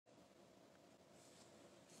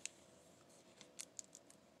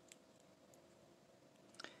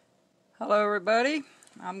Hello everybody.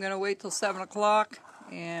 I'm going to wait till 7 o'clock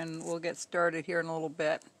and we'll get started here in a little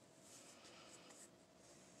bit.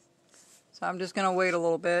 So I'm just going to wait a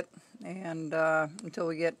little bit and until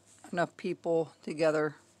we get enough people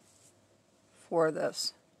together for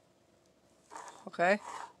this. Okay?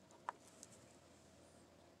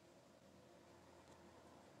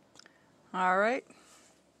 Alright.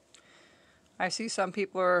 I see some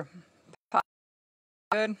people are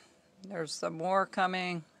good. There's some more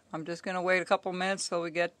coming. I'm just going to wait a couple minutes till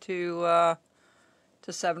we get to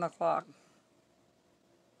 7 o'clock.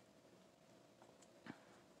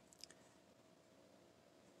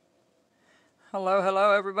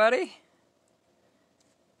 Hello everybody.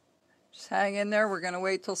 Just hang in there. We're going to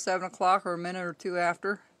wait till 7 o'clock or a minute or two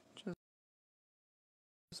after.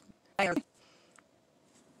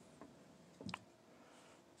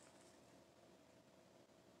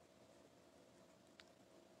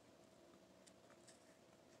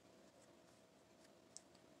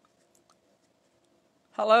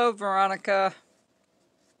 Hello, Veronica.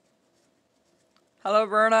 Hello,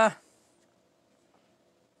 Verna.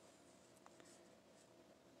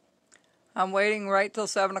 I'm waiting right till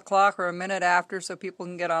 7 o'clock or a minute after so people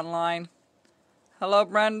can get online. Hello,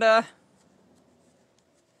 Brenda.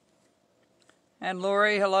 And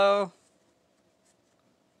Lori, hello.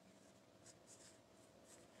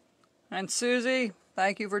 And Susie,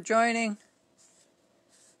 thank you for joining.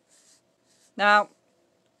 Now,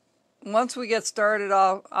 once we get started,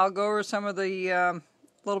 I'll go over some of the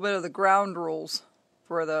little bit of the ground rules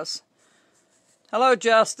for this. Hello,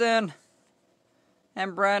 Justin,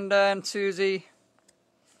 and Brenda, and Susie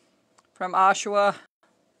from Oshawa,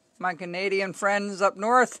 my Canadian friends up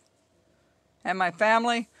north, and my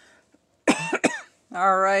family.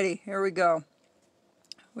 Alrighty, here we go.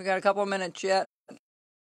 We got a couple minutes yet.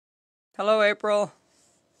 Hello, April.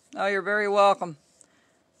 Oh, you're very welcome.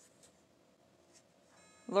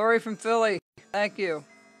 Lori from Philly, thank you.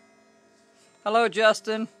 Hello,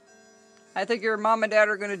 Justin. I think your mom and dad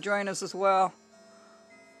are going to join us as well.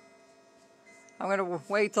 I'm going to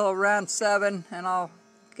wait till around 7 and I'll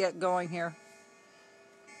get going here.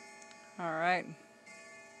 All right.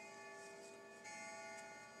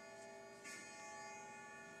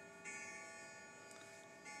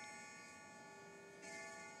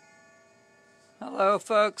 Hello,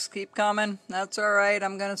 folks. Keep coming. That's all right.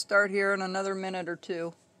 I'm going to start here in another minute or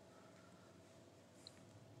two.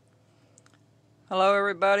 Hello,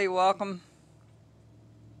 everybody. Welcome.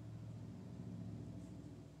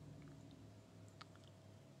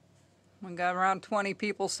 We got around 20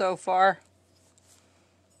 people so far.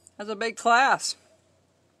 That's a big class.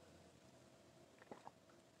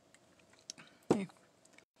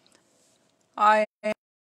 I am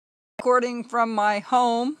recording from my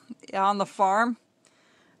home on the farm.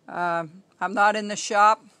 I'm not in the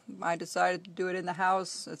shop. I decided to do it in the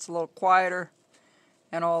house. It's a little quieter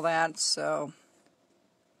and all that, so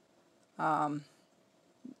hello,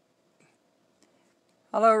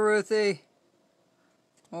 Ruthie.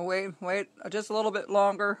 We'll wait just a little bit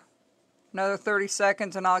longer, another 30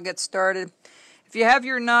 seconds, and I'll get started. If you have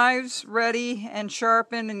your knives ready and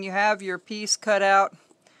sharpened and you have your piece cut out,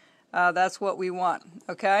 that's what we want,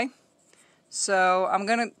 okay? So I'm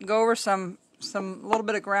going to go over some little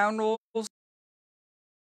bit of ground rules.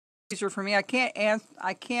 Easier for me. I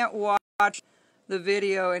can't watch the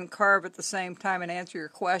video and carve at the same time and answer your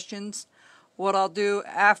questions. What I'll do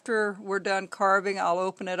after we're done carving, I'll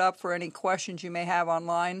open it up for any questions you may have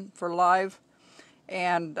online for live,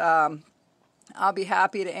 and I'll be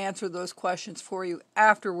happy to answer those questions for you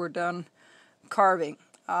after we're done carving.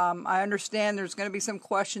 I understand there's going to be some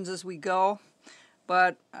questions as we go,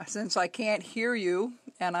 but since I can't hear you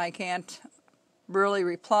and I can't really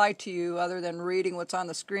reply to you other than reading what's on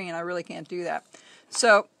the screen, I really can't do that.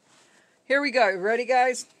 So here we go. Ready,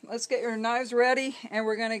 guys? Let's get your knives ready, and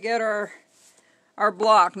we're going to get our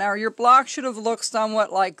block. Now, your block should have looked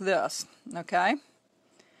somewhat like this, okay?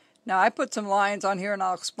 Now, I put some lines on here, and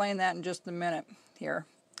I'll explain that in just a minute here.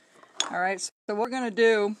 All right, so what we're going to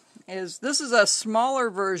do is, this is a smaller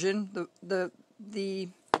version. The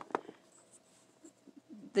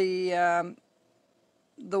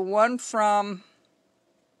one from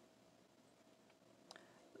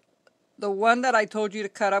the one that I told you to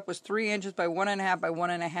cut up was 3 inches by 1.5 by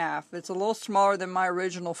 1.5. It's a little smaller than my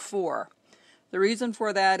original 4. The reason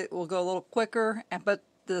for that, it will go a little quicker, but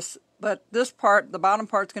this part, the bottom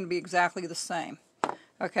part, is going to be exactly the same.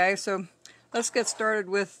 Okay, so let's get started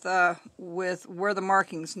with where the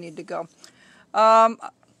markings need to go.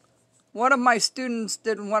 One of my students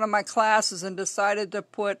did one of my classes and decided to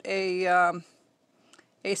put a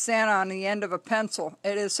a Santa on the end of a pencil.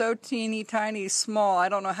 It is so teeny tiny small. I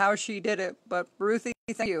don't know how she did it, but Ruthie,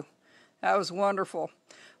 thank you. That was wonderful.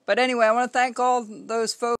 But anyway, I want to thank all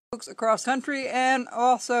those folks across country and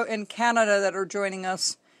also in Canada that are joining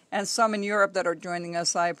us, and some in Europe that are joining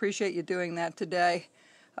us. I appreciate you doing that today,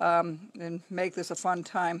 and make this a fun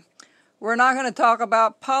time. We're not going to talk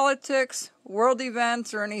about politics, world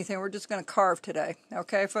events, or anything. We're just going to carve today.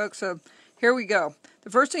 Okay, folks? So here we go.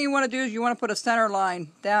 The first thing you want to do is you want to put a center line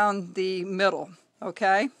down the middle.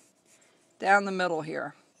 Okay? Down the middle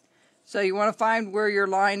here. So you want to find where your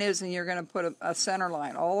line is, and you're going to put a center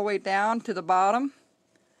line all the way down to the bottom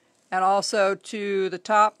and also to the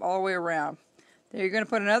top all the way around. Then you're going to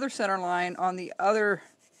put another center line on the other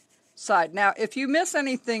side. Now, if you miss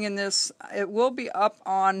anything in this, it will be up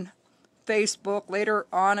on Facebook. Later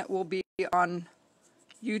on, it will be on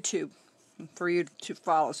YouTube for you to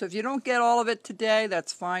follow. So if you don't get all of it today,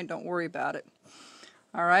 that's fine. Don't worry about it.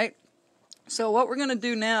 All right? So what we're going to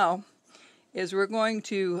do now is we're going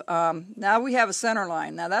to, now we have a center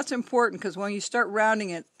line. Now that's important because when you start rounding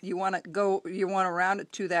it, you want to round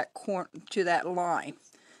it to that line.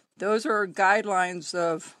 Those are guidelines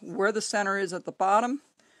of where the center is at the bottom,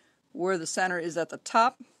 where the center is at the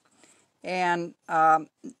top, and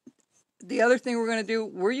the other thing we're going to do,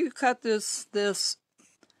 where you cut this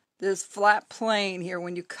flat plane here,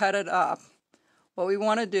 when you cut it up, what we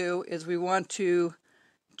want to do is we want to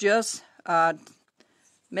just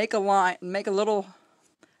make a line, make a little,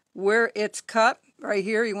 where it's cut, right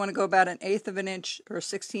here, you want to go about 1/8 of an inch or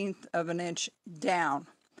 1/16 of an inch down,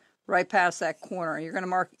 right past that corner. You're going to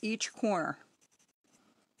mark each corner.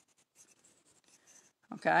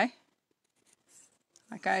 Okay?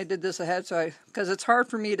 I kind of did this ahead, because it's hard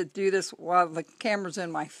for me to do this while the camera's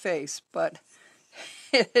in my face, but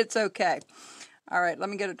it's okay. All right, let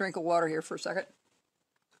me get a drink of water here for a second.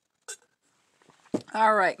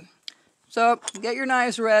 All right. So get your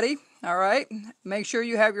knives ready, all right? Make sure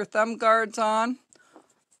you have your thumb guards on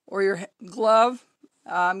or your glove.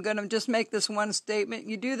 I'm going to just make this one statement.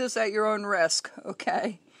 You do this at your own risk,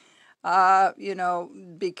 okay? You know,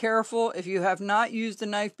 be careful. If you have not used a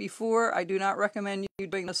knife before, I do not recommend you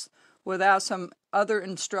doing this without some other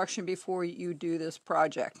instruction before you do this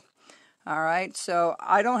project. All right, so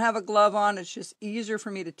I don't have a glove on. It's just easier for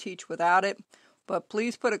me to teach without it. But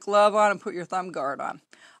please put a glove on and put your thumb guard on.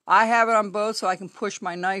 I have it on both so I can push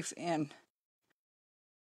my knife in.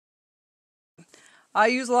 I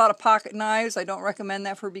use a lot of pocket knives. I don't recommend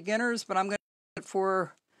that for beginners, but I'm going to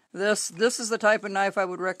for this. This is the type of knife I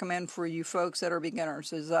would recommend for you folks that are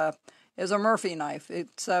beginners. Is a Murphy knife.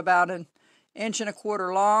 It's about 1.25 inches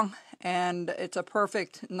long, and it's a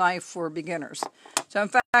perfect knife for beginners. So in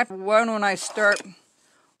fact, when I start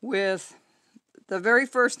with the very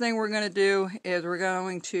first thing we're going to do is we're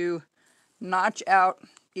going to notch out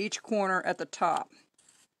each corner at the top,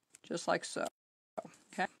 just like so.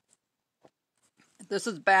 Okay. This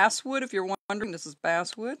is basswood. If you're wondering, this is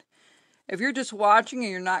basswood. If you're just watching and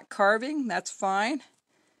you're not carving, that's fine.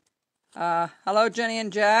 Hello, Jenny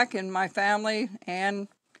and Jack and my family, and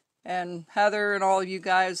Heather and all of you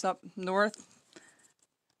guys up north.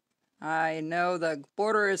 I know the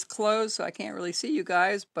border is closed, so I can't really see you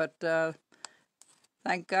guys, but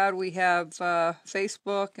thank God we have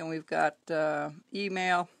Facebook, and we've got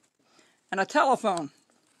email and a telephone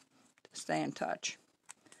to stay in touch.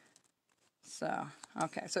 So,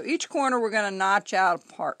 okay, so each corner we're going to notch out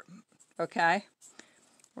apart, okay?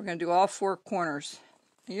 We're going to do all 4 corners.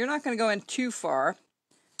 And you're not going to go in too far.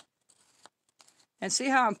 And see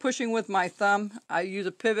how I'm pushing with my thumb? I use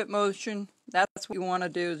a pivot motion. That's what you want to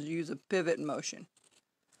do, is use a pivot motion.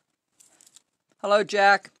 Hello,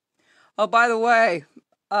 Jack. Oh, by the way,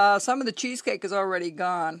 some of the cheesecake is already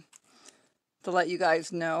gone, to let you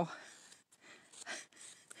guys know.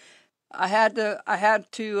 I had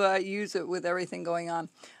to use it with everything going on.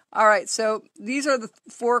 All right, so these are the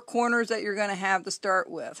 4 corners that you're going to have to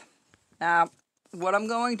start with. Now, what I'm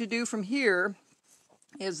going to do from here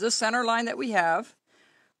is this center line that we have.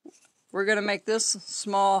 We're going to make this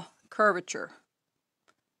small curvature.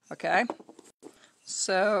 Okay?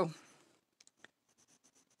 So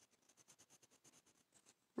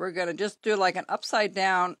we're going to just do like an upside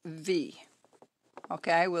down V.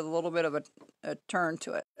 Okay, with a little bit of a turn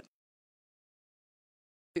to it.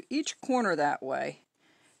 Each corner that way.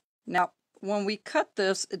 Now, when we cut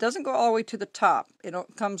this, it doesn't go all the way to the top. It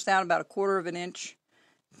comes down about 1/4 of an inch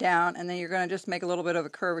down, and then you're going to just make a little bit of a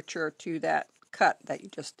curvature to that cut that you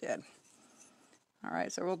just did. All right,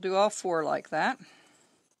 so we'll do all 4 like that.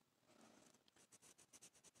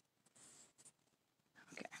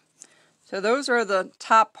 Okay, so those are the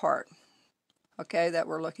top part, okay, that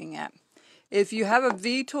we're looking at. If you have a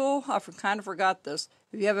V-tool, I kind of forgot this.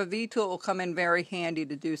 If you have a V-tool, it will come in very handy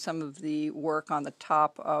to do some of the work on the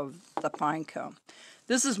top of the pine cone.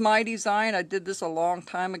 This is my design. I did this a long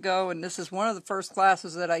time ago, and this is one of the first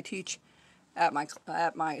classes that I teach at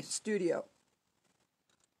my studio,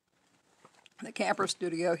 the camper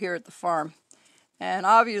studio here at the farm. And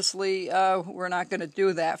obviously, we're not going to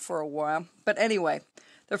do that for a while. But anyway,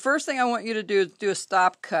 the first thing I want you to do is do a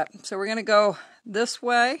stop cut. So we're going to go this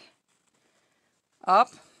way, up,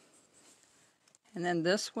 and then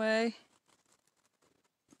this way.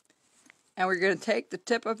 And we're going to take the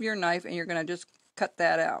tip of your knife and you're going to just cut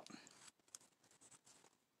that out.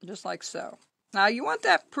 Just like so. Now you want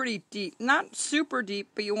that pretty deep. Not super deep,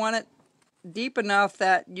 but you want it deep enough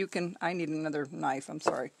that you can... I need another knife, I'm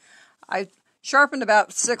sorry. I sharpened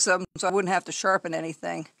about 6 of them so I wouldn't have to sharpen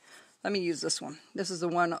anything. Let me use this one. This is the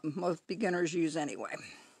one most beginners use anyway.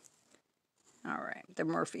 Alright, the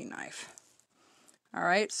Murphy knife.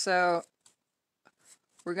 Alright, so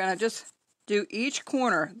we're going to just do each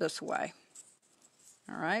corner this way.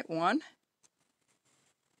 Alright, one.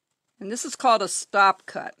 And this is called a stop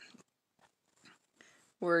cut,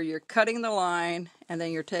 where you're cutting the line and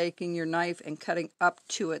then you're taking your knife and cutting up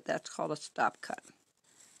to it. That's called a stop cut.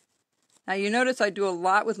 Now you notice I do a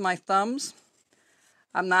lot with my thumbs.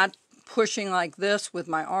 I'm not pushing like this with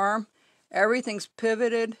my arm. Everything's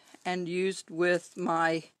pivoted and used with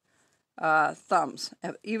my thumbs.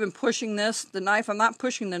 Even pushing the knife, I'm not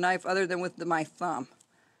pushing the knife other than with my thumb.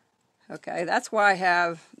 Okay, that's why I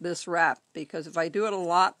have this wrap, because if I do it a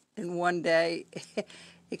lot in one day,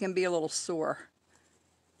 it can be a little sore.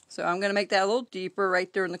 So I'm going to make that a little deeper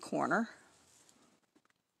right there in the corner.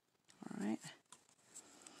 All right.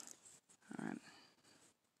 All right.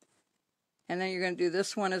 And then you're going to do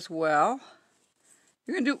this one as well.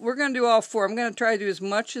 We're going to do all 4. I'm going to try to do as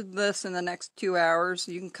much of this in the next 2 hours.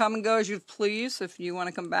 You can come and go as you please. If you want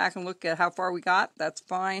to come back and look at how far we got, that's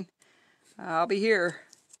fine. I'll be here.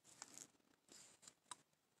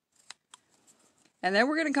 And then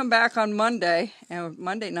we're going to come back on Monday, and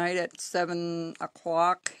Monday night at 7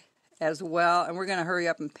 o'clock as well, and we're going to hurry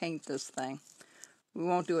up and paint this thing. We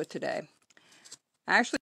won't do it today.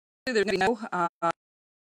 Actually, there's no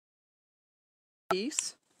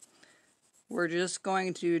piece. We're just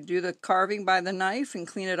going to do the carving by the knife and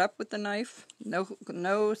clean it up with the knife.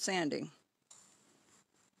 No sanding.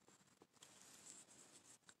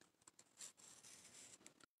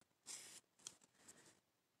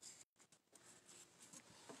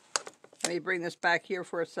 Let me bring this back here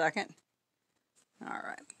for a second. All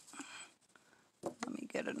right. Let me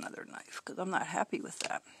get another knife because I'm not happy with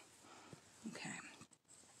that. Okay.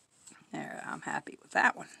 There, I'm happy with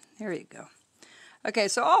that one. There you go. Okay,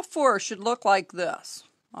 so all 4 should look like this.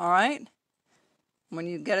 All right? When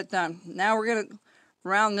you get it done. Now we're going to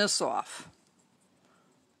round this off.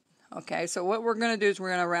 Okay, so what we're going to do is we're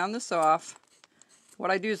going to round this off.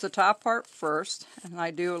 What I do is the top part first, and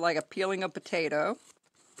I do like a peeling a potato.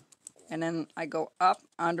 And then I go up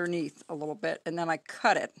underneath a little bit, and then I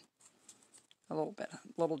cut it a little bit,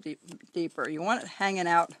 a little deeper. You want it hanging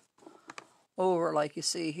out over like you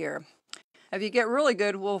see here. If you get really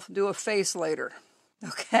good, we'll do a face later,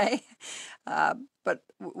 okay? But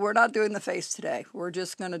we're not doing the face today. We're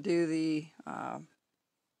just going to do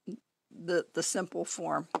the simple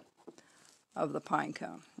form of the pine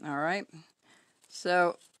cone, all right?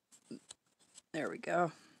 So there we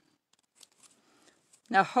go.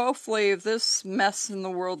 Now, hopefully, if this mess in the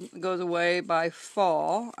world goes away by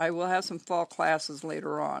fall, I will have some fall classes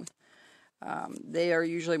later on. They are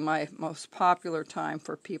usually my most popular time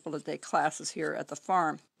for people to take classes here at the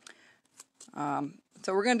farm.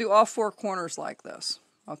 So we're going to do all 4 corners like this,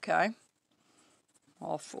 okay?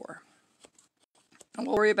 All 4. And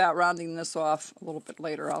we'll worry about rounding this off a little bit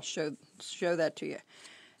later. I'll show that to you.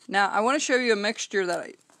 Now, I want to show you a mixture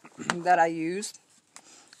that I use.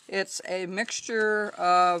 It's a mixture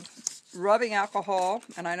of rubbing alcohol,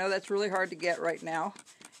 and I know that's really hard to get right now,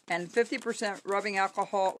 and 50% rubbing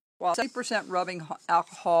alcohol, well, 70% rubbing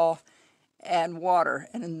alcohol and water,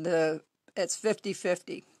 and it's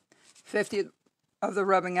 50-50. 50 of the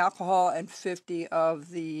rubbing alcohol and 50 of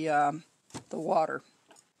the water.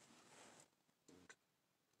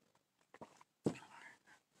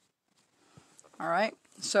 All right,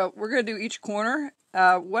 so we're going to do each corner.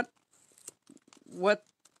 What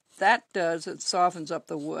that does, it softens up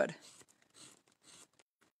the wood.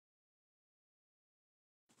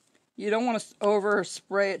 You don't want to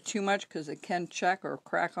overspray it too much because it can check or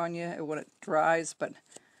crack on you when it dries, but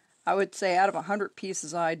I would say out of 100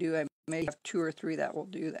 pieces I do, I may have 2 or 3 that will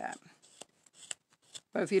do that.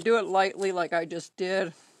 But if you do it lightly like I just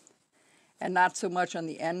did, and not so much on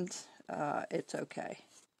the end it's okay.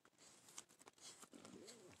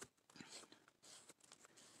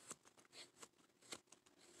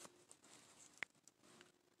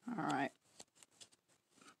 All right.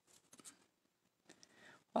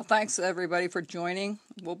 Well, thanks everybody for joining.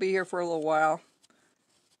 We'll be here for a little while.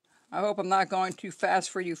 I hope I'm not going too fast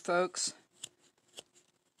for you folks.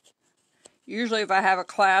 Usually if I have a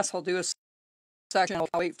class, I'll do a section. I'll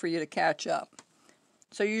wait for you to catch up.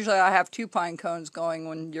 So usually I have 2 pine cones going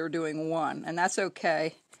when you're doing 1, and that's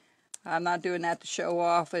okay. I'm not doing that to show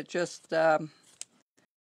off. It just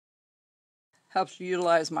helps you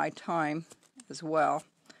utilize my time as well.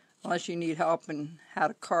 Unless you need help in how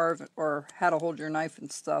to carve or how to hold your knife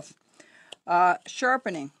and stuff.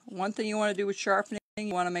 Sharpening. One thing you want to do with sharpening,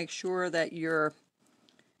 you want to make sure that your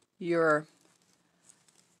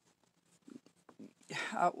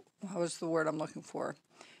what's the word I'm looking for?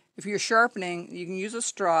 If you're sharpening, you can use a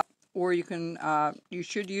straw, or you can you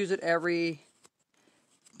should use it every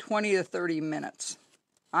 20 to 30 minutes.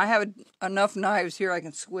 I have enough knives here I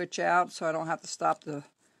can switch out, so I don't have to stop to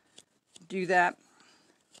do that.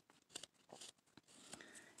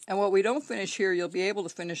 And what we don't finish here, you'll be able to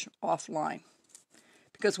finish offline.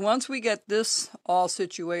 Because once we get this all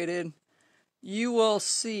situated, you will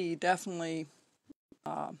see definitely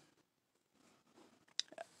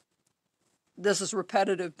this is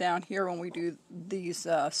repetitive down here when we do these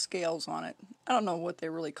scales on it. I don't know what they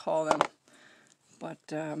really call them, but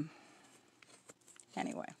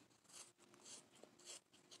anyway.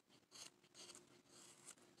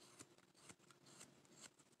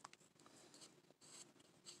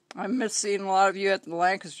 I missed seeing a lot of you at the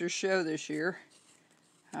Lancaster show this year.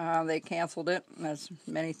 They canceled it, as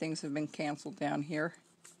many things have been canceled down here.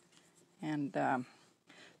 And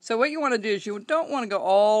so what you want to do is you don't want to go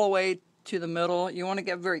all the way to the middle. You want to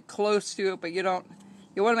get very close to it, but you want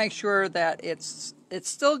to make sure that it's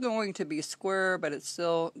still going to be square, but it's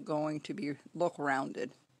still going to look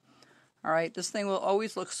rounded. All right, this thing will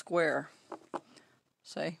always look square.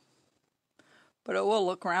 See? But it will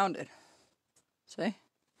look rounded. See?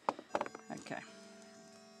 Okay.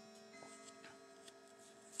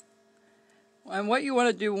 And what you want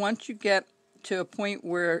to do once you get to a point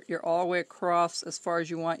where you're all the way across as far as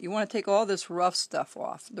you want to take all this rough stuff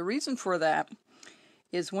off. The reason for that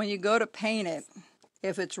is when you go to paint it,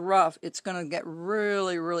 if it's rough, it's going to get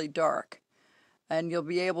really, really dark. And you'll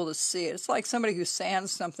be able to see it. It's like somebody who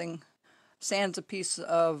sands a piece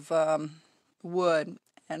of wood,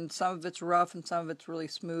 and some of it's rough and some of it's really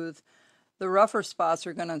smooth. The rougher spots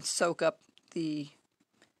are going to soak up the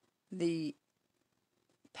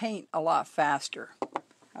paint a lot faster.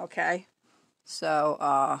 Okay?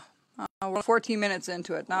 So, we're 14 minutes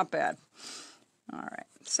into it. Not bad. All right.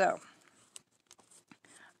 So,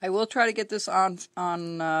 I will try to get this on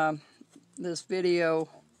this video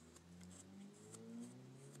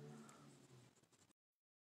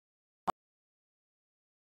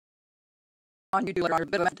on YouTube. A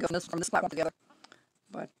bit of this from this platform together.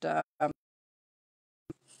 But,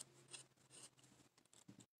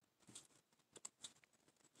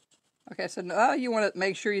 okay, so now you want to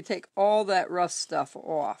make sure you take all that rough stuff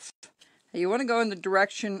off. You want to go in the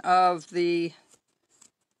direction of the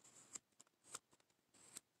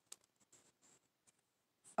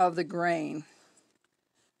grain.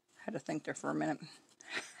 I had to think there for a minute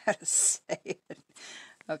how to say it.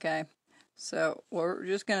 Okay, so we're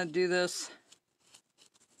just going to do this.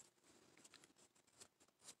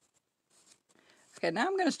 Okay, now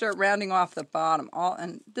I'm going to start rounding off the bottom.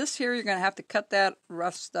 And this here, you're going to have to cut that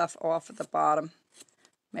rough stuff off at the bottom.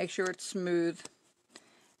 Make sure it's smooth.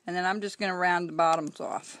 And then I'm just going to round the bottoms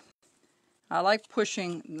off. I like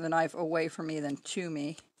pushing the knife away from me than to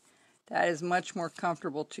me. That is much more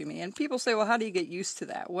comfortable to me. And people say, well, how do you get used to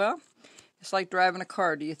that? Well, it's like driving a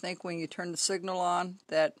car. Do you think when you turn the signal on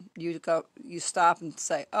that you stop and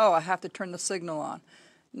say, oh, I have to turn the signal on?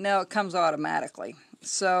 No, it comes automatically.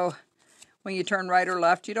 So when you turn right or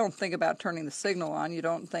left, you don't think about turning the signal on. You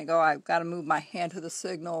don't think, oh, I've got to move my hand to the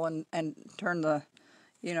signal and turn the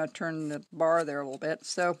bar there a little bit.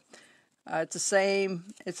 So it's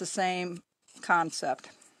the same concept.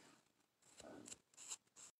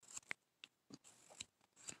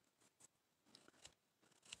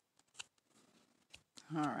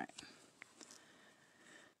 All right.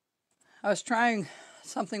 I was trying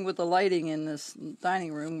something with the lighting in this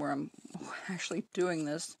dining room where I'm actually doing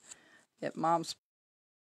this at Mom's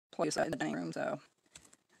place in the dining room. So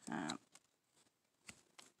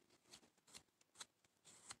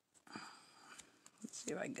let's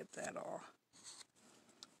see if I can get that all.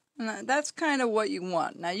 And that's kind of what you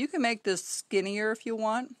want. Now you can make this skinnier if you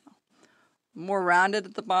want, more rounded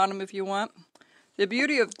at the bottom if you want. The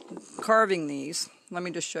beauty of carving these, let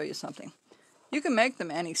me just show you something. You can make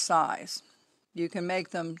them any size. You can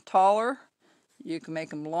make them taller, you can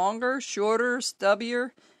make them longer, shorter,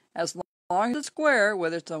 stubbier, as long as it's square,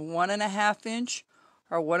 whether it's a 1.5 inch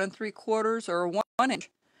or 1 3/4 or 1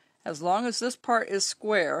 inch. As long as this part is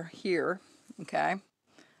square here, okay,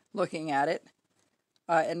 looking at it,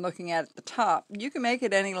 and looking at the top, you can make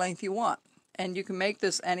it any length you want. And you can make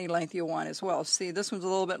this any length you want as well. See, this one's a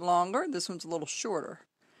little bit longer, this one's a little shorter.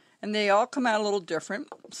 And they all come out a little different.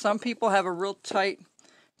 Some people have a real tight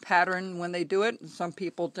pattern when they do it, and some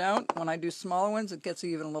people don't. When I do smaller ones, it gets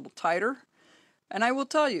even a little tighter. And I will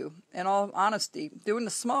tell you, in all honesty, doing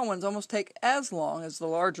the small ones almost take as long as the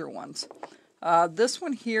larger ones. This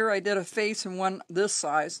one here, I did a face and one this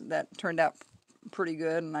size that turned out pretty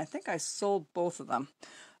good, and I think I sold both of them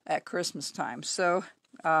at Christmas time. So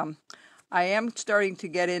I am starting to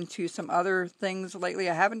get into some other things lately.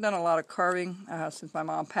 I haven't done a lot of carving since my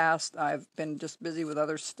mom passed. I've been just busy with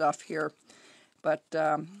other stuff here. But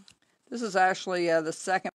this is actually the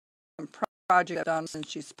second project I've done since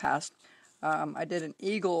she's passed. I did an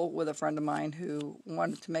eagle with a friend of mine who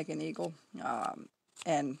wanted to make an eagle.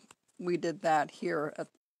 And we did that here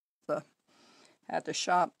at the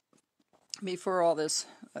shop before all this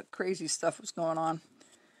crazy stuff was going on.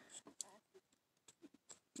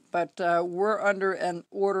 But we're under an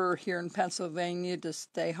order here in Pennsylvania to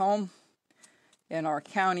stay home in our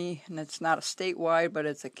county, and it's not a statewide, but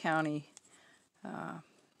it's a county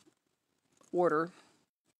order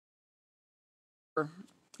for,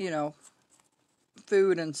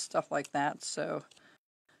 food and stuff like that. So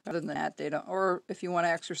other than that, they don't. Or if you want to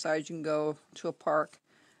exercise, you can go to a park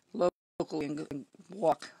locally and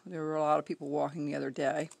walk. There were a lot of people walking the other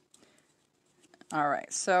day. All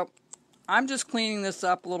right, so I'm just cleaning this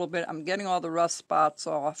up a little bit. I'm getting all the rough spots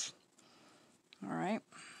off. All right.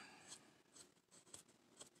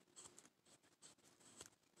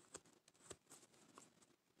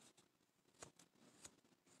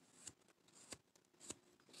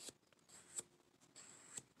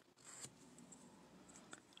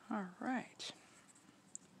 All right.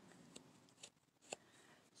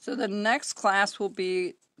 So the next class will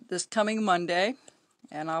be this coming Monday,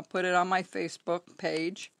 and I'll put it on my Facebook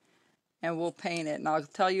page, and we'll paint it. And I'll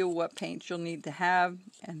tell you what paints you'll need to have,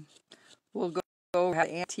 and we'll go over how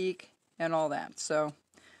to antique and all that. So,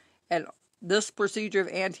 and this procedure of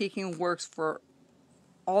antiquing works for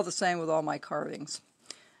all the same with all my carvings.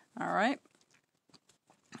 All right.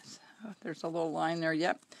 So there's a little line there.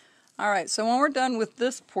 Yep. All right. So when we're done with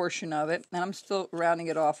this portion of it, and I'm still rounding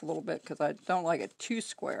it off a little bit because I don't like it too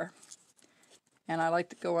square, and I like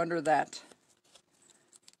to go under that.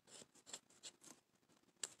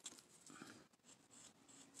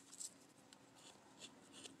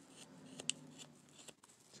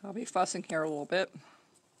 So I'll be fussing here a little bit.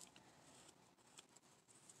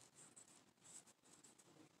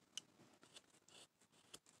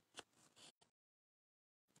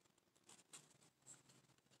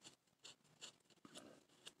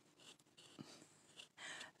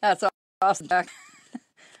 That's awesome, Jack.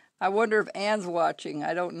 I wonder if Ann's watching.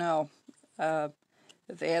 I don't know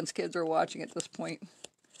if Ann's kids are watching at this point.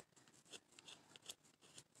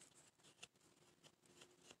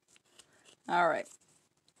 All right.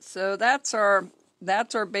 So that's our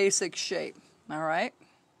basic shape. All right,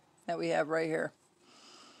 that we have right here.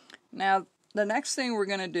 Now the next thing we're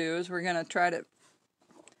going to do is we're going to try to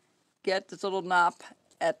get this little knot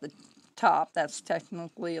at the top. That's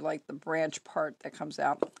technically like the branch part that comes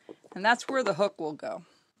out, and that's where the hook will go.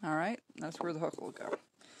 All right, that's where the hook will go.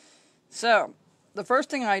 So the first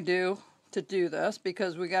thing I do to do this,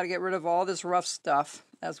 because we got to get rid of all this rough stuff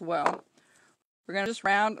as well, we're going to just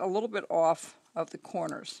round a little bit off of the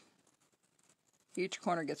corners. Each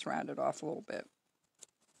corner gets rounded off a little bit.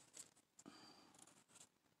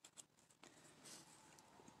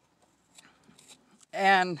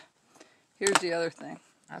 And here's the other thing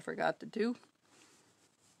I forgot to do.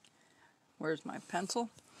 Where's my pencil?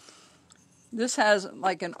 This has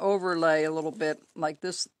like an overlay a little bit, like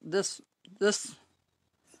this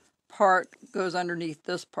part goes underneath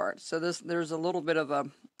this part. So there's a little bit of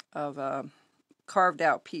a carved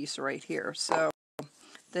out piece right here. So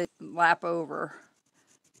they lap over.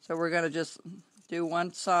 So we're going to just do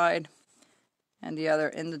one side and the other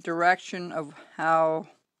in the direction of how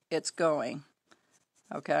it's going.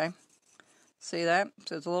 Okay? See that?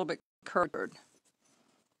 So it's a little bit curved.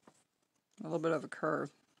 A little bit of a curve.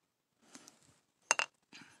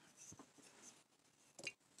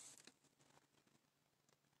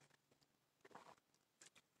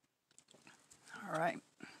 All right.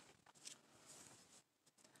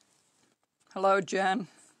 Hello, Jen.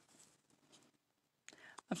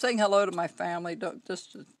 saying hello to my family. Don't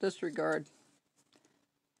disregard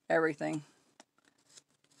everything.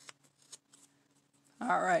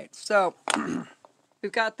 All right, so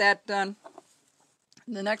we've got that done.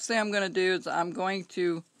 The next thing I'm going to do is I'm going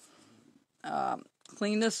to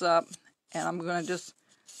clean this up, and I'm going to just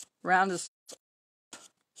round this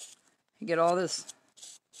and get all this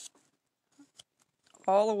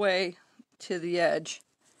all the way to the edge.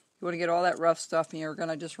 You want to get all that rough stuff, and you're going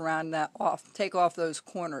to just round that off. Take off those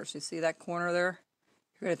corners. You see that corner there?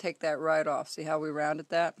 You're going to take that right off. See how we rounded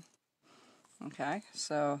that? Okay,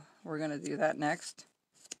 so we're going to do that next.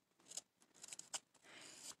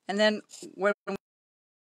 And then what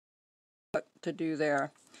to do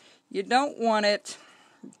there, you don't want it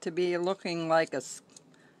to be looking like a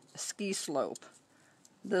ski slope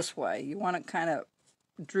this way. You want it kind of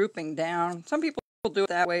drooping down. Some people do it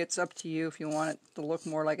that way. It's up to you if you want it to look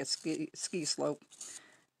more like a ski slope.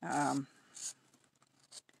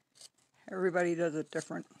 Everybody does it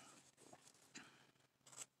different.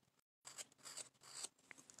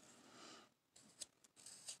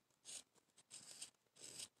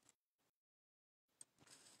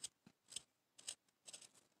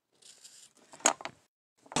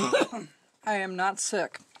 I am not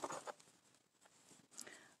sick.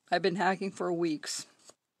 I've been hacking for weeks.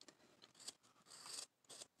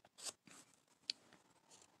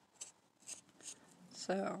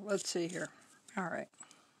 So let's see here. All right.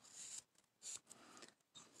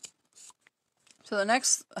 So the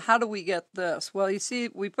next, how do we get this? Well, you see,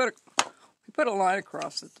 we put a line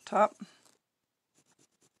across at the top,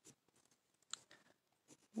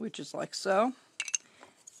 which is like so.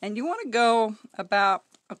 And you want to go about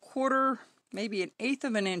a quarter, maybe an eighth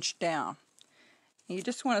of an inch down. And you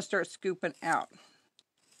just want to start scooping out.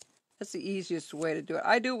 That's the easiest way to do it.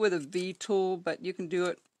 I do it with a V tool, but you can do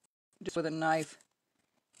it just with a knife.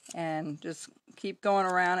 And just keep going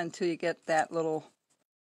around until you get that little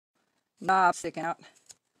knob sticking out.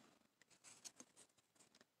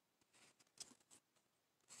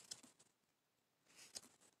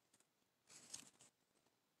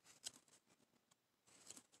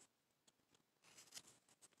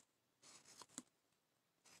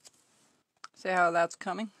 See how that's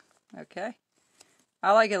coming? Okay.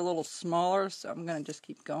 I like it a little smaller, so I'm going to just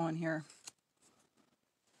keep going here.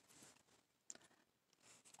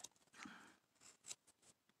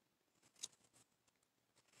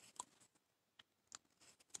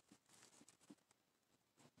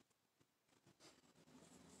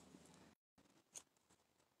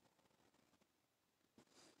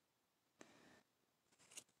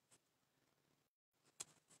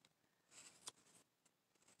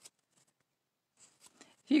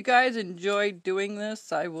 If you guys enjoyed doing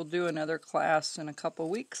this, I will do another class in a couple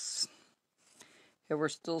weeks. If we're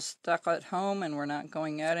still stuck at home and we're not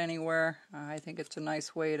going out anywhere, I think it's a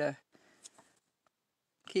nice way to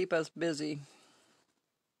keep us busy.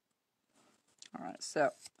 All right,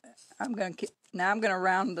 so I'm going to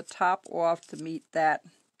round the top off to meet that,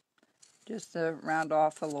 just to round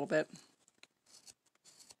off a little bit.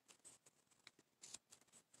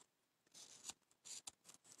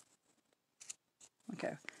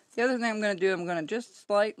 Okay. The other thing I'm going to do, I'm going to just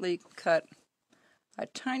slightly cut a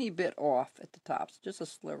tiny bit off at the tops, just a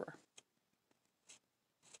sliver.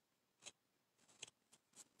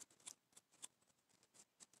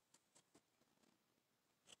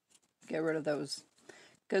 Get rid of those.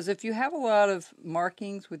 Because if you have a lot of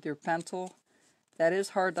markings with your pencil, that is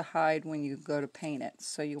hard to hide when you go to paint it.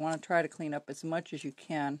 So you want to try to clean up as much as you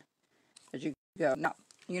can as you go. Now,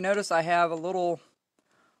 you notice I have a little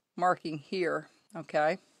marking here,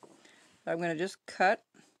 okay? So I'm going to just cut,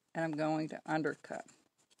 and I'm going to undercut.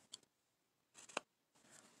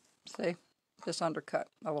 See? Just undercut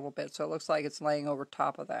a little bit, so it looks like it's laying over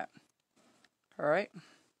top of that. All right?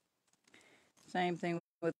 Same thing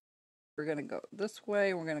with, we're going to go this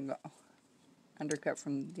way, we're going to go undercut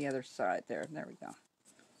from the other side there. There we go.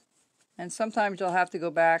 And sometimes you'll have to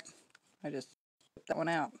go back. I just put that one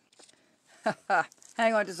out.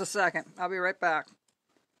 Hang on just a second. I'll be right back.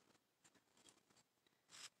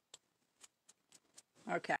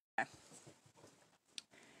 Okay.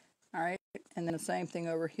 All right. And then the same thing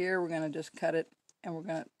over here. We're going to just cut it, and we're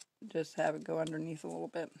going to just have it go underneath a little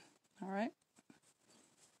bit. All right.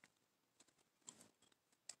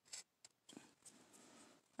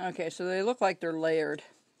 Okay, so they look like they're layered.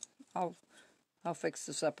 I'll fix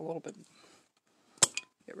this up a little bit.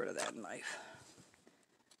 Get rid of that knife.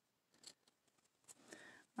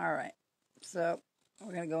 All right, so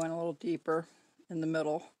we're going to go in a little deeper in the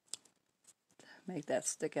middle to make that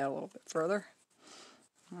stick out a little bit further.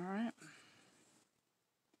 All right.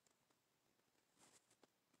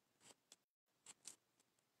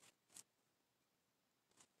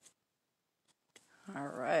 All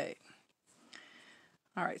right.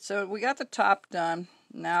 All right, so we got the top done.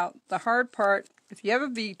 Now, the hard part, if you have a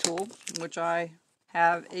V-tool, which I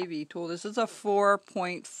have a V-tool, this is a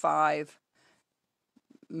 4.5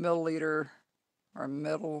 milliliter or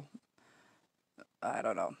I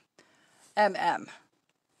don't know, mm.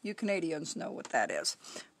 You Canadians know what that is.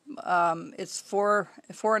 It's four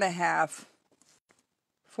and a half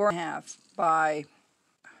by,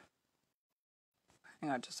 hang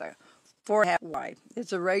on just a second, 4.5 wide.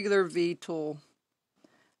 It's a regular V-tool.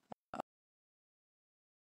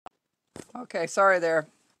 Okay, sorry there.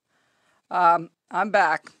 I'm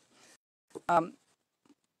back.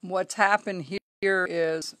 What's happened here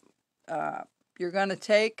is you're going to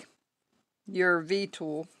take your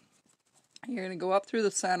V-tool, you're going to go up through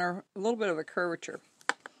the center, a little bit of a curvature,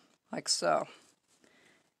 like so.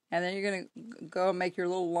 And then you're going to go and make your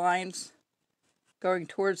little lines going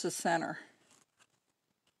towards the center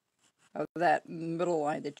of that middle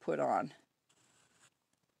line that you put on.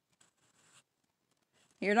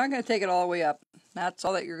 You're not going to take it all the way up. That's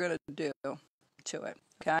all that you're going to do to it,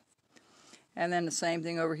 okay? And then the same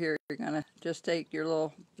thing over here. You're going to just take your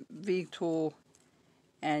little V-tool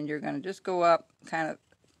and you're going to just go up, kind of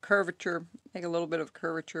curvature, make a little bit of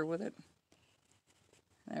curvature with it.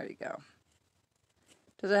 There you go.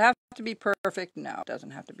 Does it have to be perfect? No, it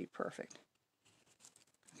doesn't have to be perfect.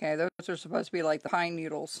 Okay, those are supposed to be like the pine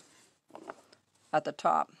needles at the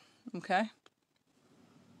top, okay?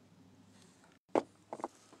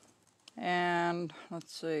 And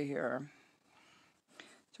let's see here.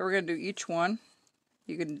 So we're going to do each one.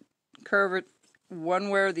 You can curve it one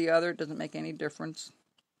way or the other. It doesn't make any difference.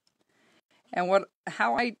 And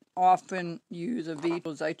how I often use a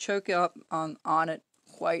V-tool is I choke up on it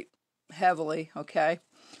quite heavily, okay?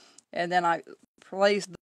 And then I place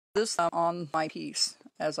this on my piece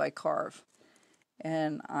as I carve.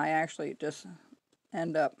 And I actually just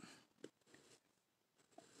end up,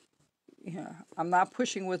 I'm not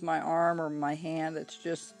pushing with my arm or my hand. It's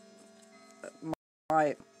just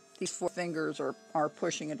these 4 fingers are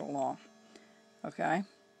pushing it along. Okay?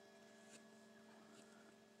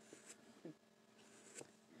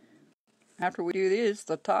 After we do this,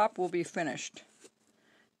 the top will be finished.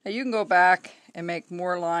 Now you can go back and make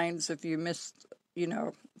more lines if you missed,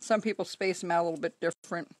 some people space them out a little bit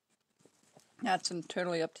different. That's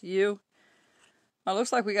totally up to you. It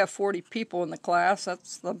looks like we got 40 people in the class.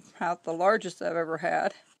 That's the largest I've ever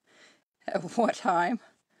had at one time.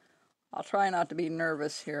 I'll try not to be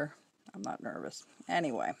nervous here. I'm not nervous.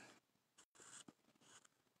 Anyway.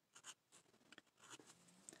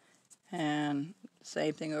 And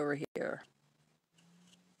same thing over here.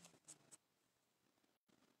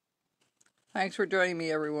 Thanks for joining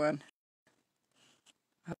me, everyone.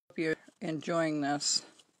 I hope you're enjoying this.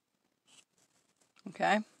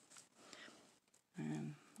 Okay?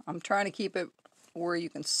 And I'm trying to keep it where you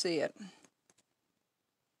can see it.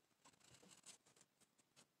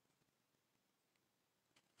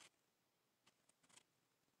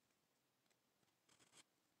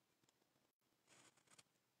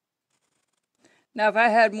 Now, if I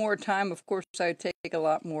had more time, of course, I'd take a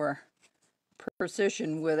lot more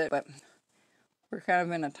precision with it, but we're kind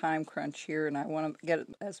of in a time crunch here, and I want to get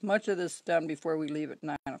as much of this done before we leave at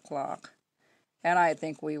 9 o'clock. And I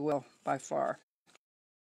think we will, by far.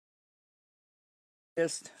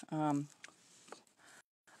 I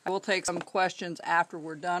will take some questions after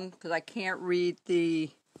we're done, because I can't read the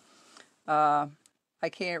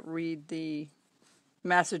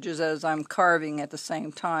messages as I'm carving at the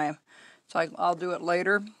same time. So I'll do it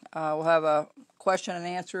later. We'll have a question and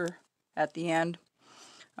answer at the end.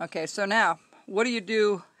 Okay, so now, what do you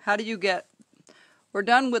do? How do you we're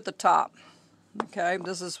done with the top. Okay,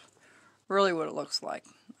 this is really what it looks like.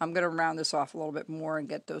 I'm going to round this off a little bit more and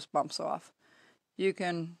get those bumps off. You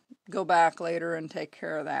can go back later and take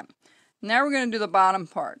care of that. Now we're going to do the bottom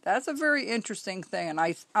part. That's a very interesting thing, and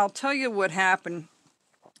I'll tell you what happened.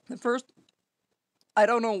 I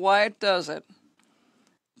don't know why it does it,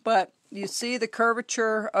 but you see the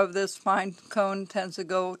curvature of this pine cone tends to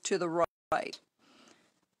go to the right.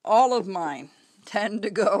 All of mine tend to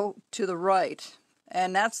go to the right,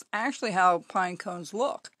 and that's actually how pine cones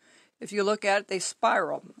look. If you look at it, they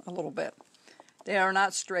spiral a little bit. They are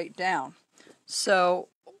not straight down. So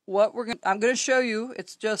I'm going to show you,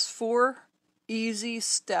 it's just 4 easy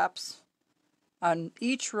steps. On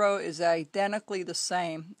each row is identically the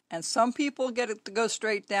same, and some people get it to go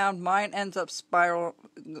straight down. Mine ends up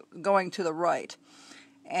going to the right,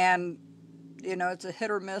 and it's a hit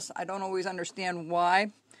or miss. I don't always understand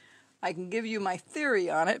why. I can give you my theory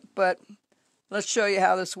on it, but let's show you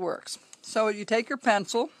how this works. So you take your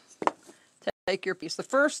pencil, take your piece. The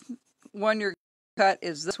first one you're cut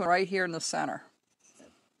is this one right here in the center.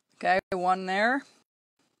 Okay, one there.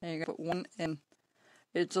 And you're going to put one in.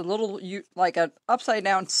 It's a little like an upside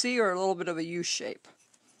down C or a little bit of a U shape.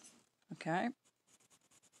 Okay.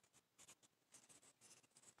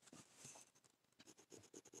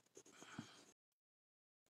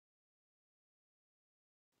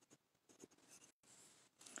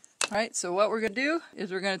 Alright, so what we're going to do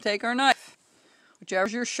is we're going to take our knife,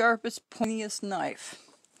 whichever's your sharpest, pointiest knife.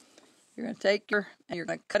 You're going to take and you're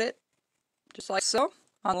going to cut it just like so,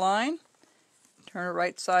 on a line, turn it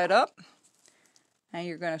right side up, and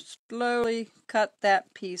you're going to slowly cut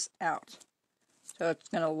that piece out. So it's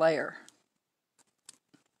going to layer.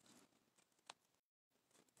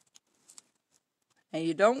 And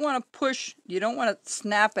you don't want to push, you don't want to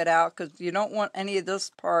snap it out because you don't want any of this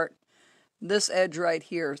part, this edge right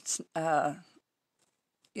here,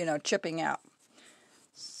 you know, chipping out.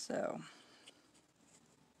 So,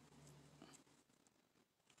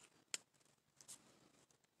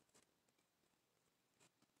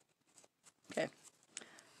 okay,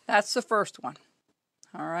 that's the first one.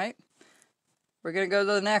 All right, we're going to go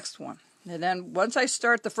to the next one. And then once I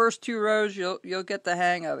start the first 2 rows, you'll get the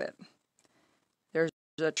hang of it. There's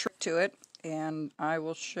a trick to it, and I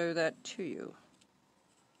will show that to you.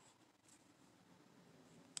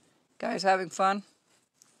 Guys having fun?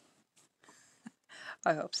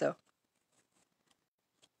 I hope so.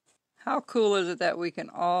 How cool is it that we can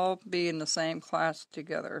all be in the same class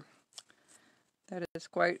together? That is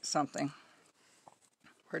quite something.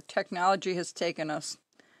 Where technology has taken us.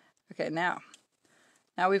 Okay, now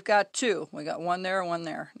we've got 2. We got one there and one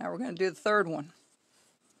there. Now we're going to do the third one.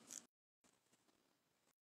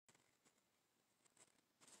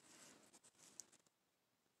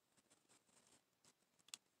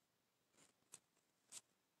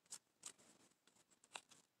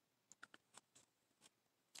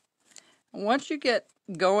 Once you get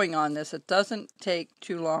going on this, it doesn't take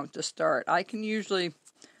too long to start. I can usually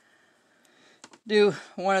do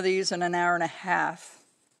one of these in an hour and a half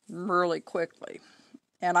really quickly.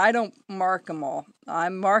 And I don't mark them all.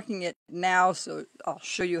 I'm marking it now, so I'll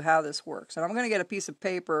show you how this works. And I'm going to get a piece of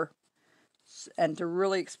paper, and to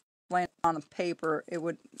really explain it on the paper, it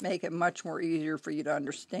would make it much more easier for you to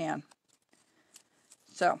understand.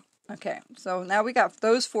 So, okay, so now we got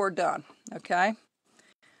those 4 done, okay?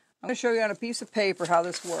 I'm going to show you on a piece of paper how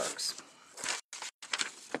this works.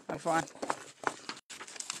 Fine.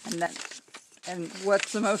 And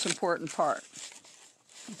what's the most important part.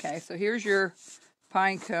 Okay, so here's your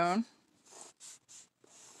pine cone.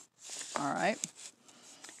 Alright.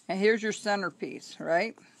 And here's your centerpiece,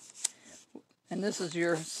 right? And this is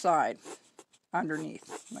your side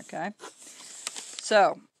underneath, okay?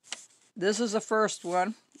 So, this is the first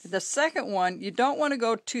one. The second one, you don't want to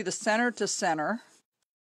go to the center to center.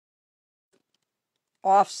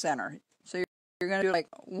 Off center. So you're going to do like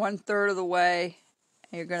 1/3 of the way,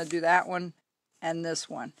 and you're going to do that one and this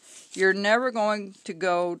one. You're never going to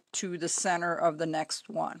go to the center of the next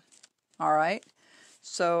one. All right?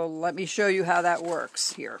 So let me show you how that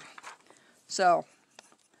works here. So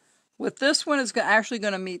with this one, it's actually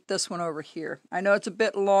going to meet this one over here. I know it's a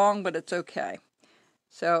bit long, but it's okay.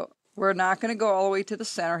 So we're not going to go all the way to the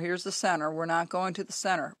center. Here's the center. We're not going to the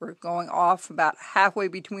center. We're going off about halfway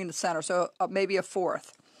between the center, so maybe 1/4.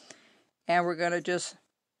 And we're going to just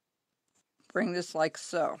bring this like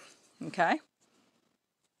so, okay?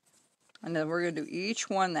 And then we're going to do each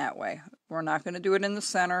one that way. We're not going to do it in the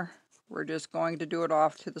center. We're just going to do it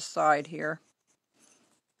off to the side here.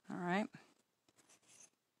 All right?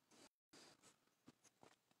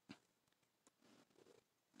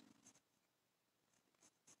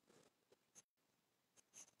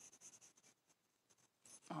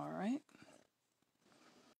 All right.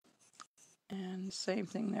 And same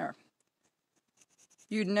thing there.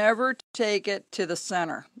 You never take it to the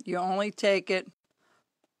center. You only take it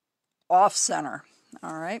off center.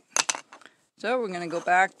 All right. So we're going to go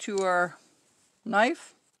back to our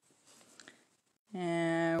knife.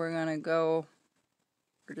 And we're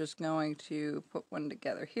just going to put one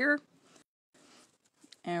together here.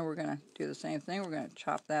 And we're going to do the same thing. We're going to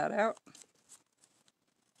chop that out.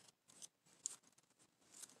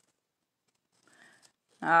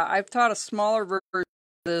 I've taught a smaller version of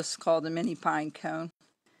this called the mini pine cone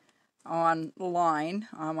online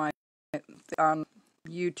on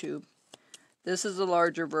YouTube. This is a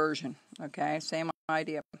larger version. Okay, same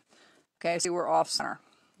idea. Okay, see, we're off center.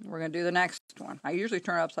 We're going to do the next one. I usually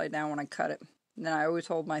turn it upside down when I cut it. And then I always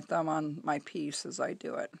hold my thumb on my piece as I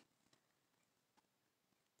do it.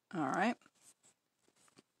 All right.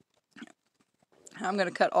 I'm going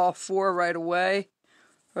to cut all 4 right away.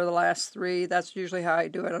 For the last 3, that's usually how I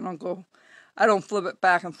do it. I don't flip it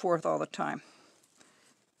back and forth all the time.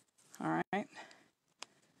 All right.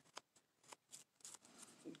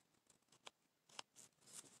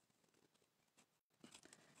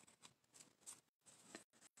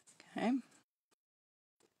 Okay.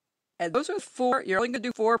 And those are 4. You're only going to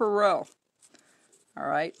do 4 per row. All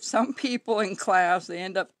right. Some people in class, they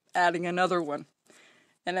end up adding another one.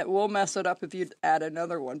 And it will mess it up if you add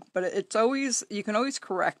another one. But it's always, you can always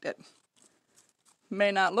correct it.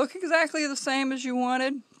 May not look exactly the same as you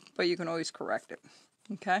wanted, but you can always correct it.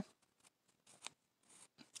 Okay?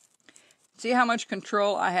 See how much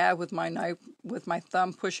control I have with my knife, with my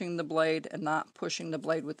thumb pushing the blade and not pushing the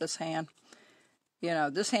blade with this hand. You know,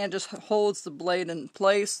 this hand just holds the blade in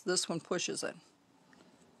place. This one pushes it.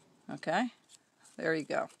 Okay? There you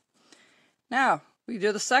go. Now, we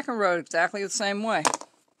do the second row exactly the same way.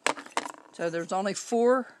 So there's only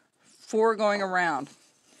four going around.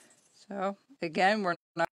 So, again, we're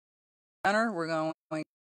not center. We're going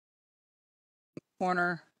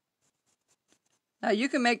corner. Now, you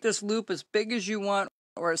can make this loop as big as you want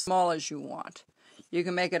or as small as you want. You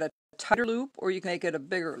can make it a tighter loop or you can make it a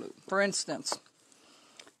bigger loop. For instance,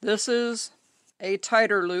 this is a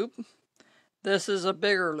tighter loop. This is a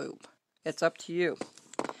bigger loop. It's up to you.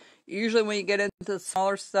 Usually when you get into the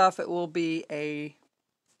smaller stuff, it will be a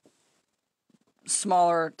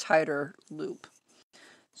smaller, tighter loop.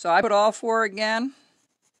 So I put all 4 again.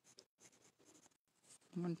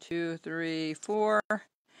 1, 2, 3, 4.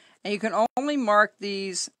 And you can only mark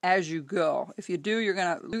these as you go. If you do, you're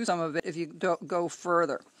going to lose some of it if you don't go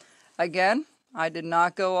further. Again, I did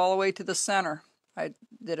not go all the way to the center. I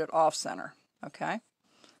did it off center. Okay?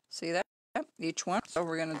 See that? Each one. So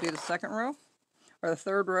we're going to do the second row, or the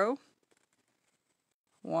third row.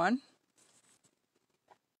 1,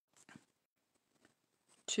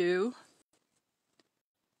 2,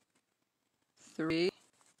 3,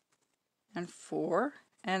 and 4.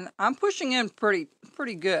 And I'm pushing in pretty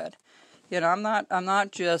good. You know, I'm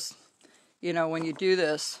not just, you know, when you do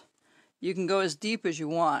this, you can go as deep as you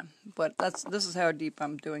want, but this is how deep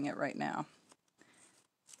I'm doing it right now.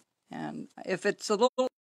 And if it's a little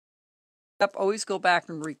up, always go back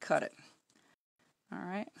and recut it. All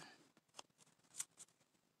right.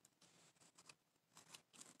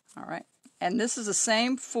 All right. And this is the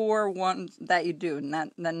same 4 ones that you do.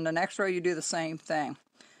 And then the next row you do the same thing.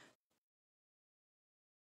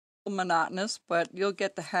 Monotonous, but you'll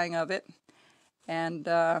get the hang of it. And,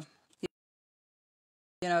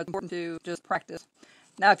 you know, it's important to just practice.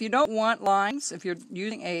 Now, if you don't want lines, if you're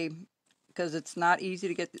using because it's not easy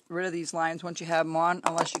to get rid of these lines once you have them on,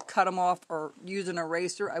 unless you cut them off or use an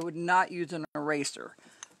eraser. I would not use an eraser.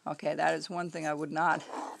 Okay, that is one thing I would not.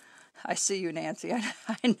 I see you, Nancy.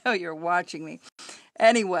 I know you're watching me.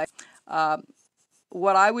 Anyway,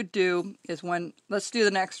 what I would do is let's do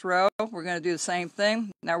the next row. We're going to do the same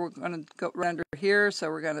thing. Now we're going to go right under here. So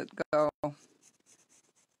we're going to go,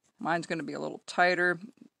 mine's going to be a little tighter.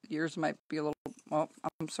 Yours might be a little, well,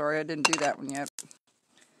 I'm sorry, I didn't do that one yet.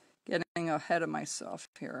 Getting ahead of myself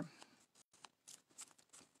here.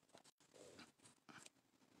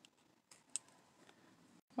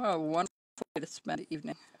 Well, a wonderful way to spend the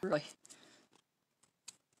evening, really.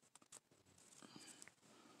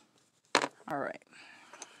 All right.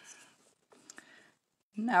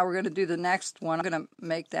 Now we're going to do the next one. I'm going to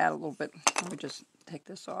make that a little bit. Let me just take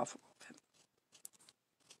this off a little bit.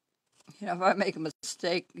 You know, if I make a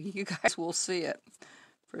mistake, you guys will see it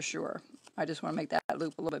for sure. I just want to make that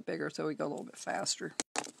loop a little bit bigger so we go a little bit faster.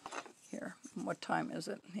 Here, what time is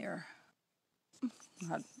it here?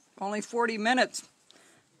 Only 40 minutes.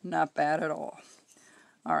 Not bad at all.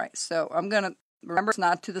 All right, so I'm going to, remember it's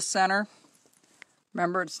not to the center.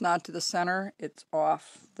 Remember it's not to the center. It's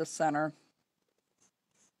off the center.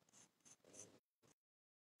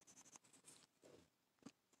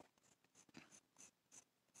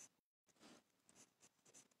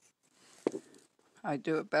 I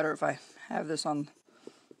do it better if I have this on.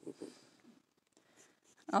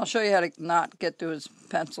 I'll show you how to not get those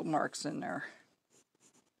pencil marks in there.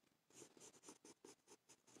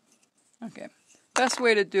 Okay. Best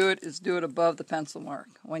way to do it is do it above the pencil mark.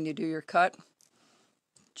 When you do your cut,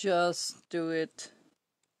 just do it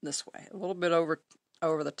this way, a little bit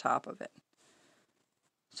over the top of it.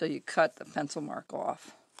 So you cut the pencil mark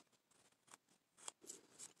off.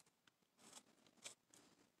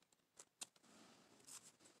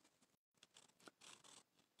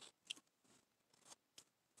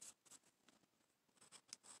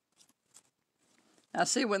 Now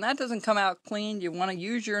see, when that doesn't come out clean, you want to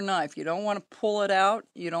use your knife. You don't want to pull it out.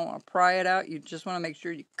 You don't want to pry it out. You just want to make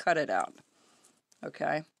sure you cut it out.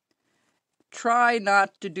 Okay? Try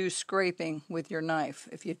not to do scraping with your knife.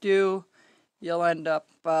 If you do, you'll end up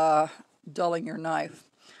dulling your knife.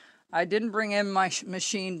 I didn't bring in my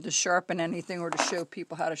machine to sharpen anything or to show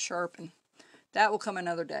people how to sharpen. That will come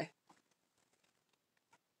another day.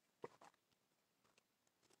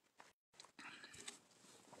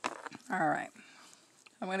 Alright,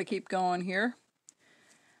 I'm going to keep going here.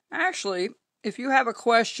 Actually, if you have a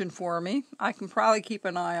question for me, I can probably keep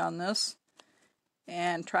an eye on this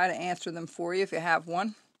and try to answer them for you if you have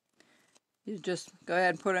one. You just go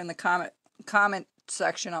ahead and put it in the comment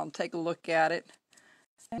section. I'll take a look at it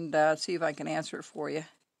and see if I can answer it for you.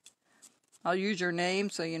 I'll use your name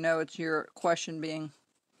so you know it's your question being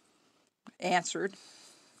answered.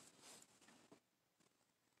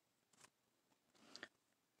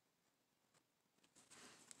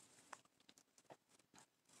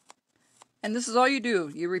 And this is all you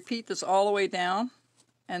do. You repeat this all the way down,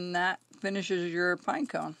 and that finishes your pine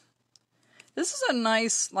cone. This is a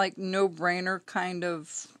nice, like, no-brainer kind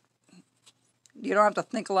of... You don't have to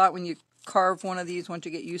think a lot when you carve one of these once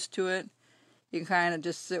you get used to it. You can kind of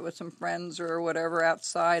just sit with some friends or whatever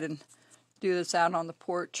outside and do this out on the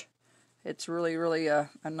porch. It's really, really a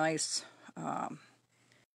nice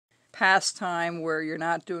pastime where you're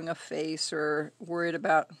not doing a face or worried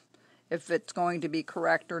about if it's going to be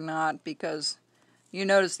correct or not, because you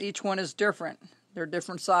notice each one is different. They're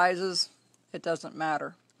different sizes. It doesn't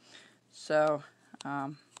matter. So,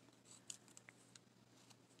 all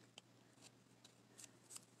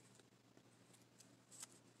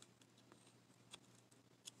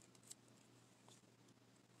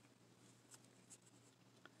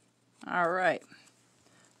right.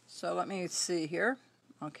 So let me see here.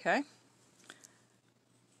 Okay.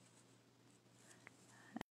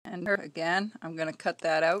 And again, I'm going to cut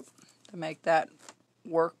that out to make that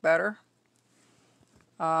work better.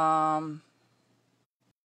 Hang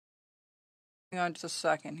on just a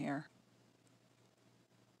second here.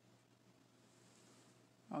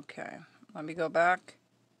 Okay, let me go back.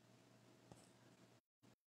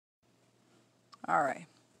 All right.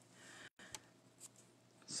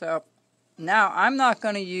 So now I'm not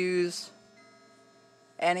going to use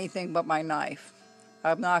anything but my knife.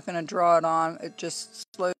 I'm not going to draw it on. It just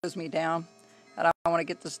slows me down. And I want to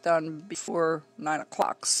get this done before 9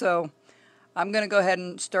 o'clock. So I'm going to go ahead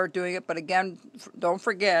and start doing it. But again, don't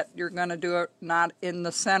forget, you're going to do it not in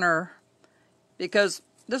the center. Because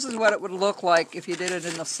this is what it would look like if you did it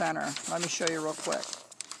in the center. Let me show you real quick.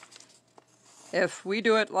 If we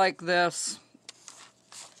do it like this,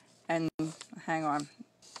 and hang on.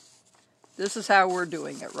 This is how we're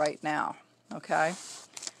doing it right now. Okay?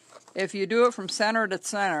 If you do it from center to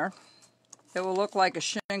center, it will look like a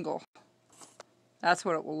shingle. That's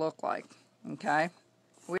what it will look like, okay?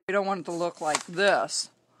 We don't want it to look like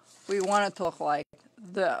this. We want it to look like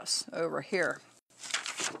this over here.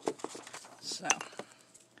 So,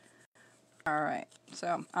 all right.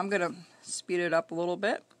 So, I'm going to speed it up a little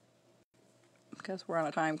bit because we're on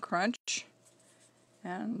a time crunch.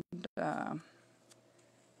 And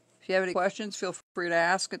if you have any questions, feel free to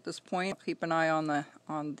ask at this point. Keep an eye on the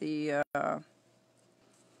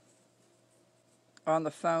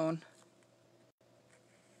phone.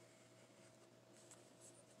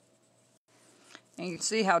 And you can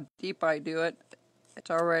see how deep I do it.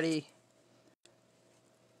 It's already...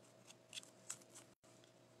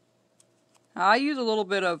 I use a little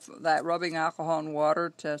bit of that rubbing alcohol and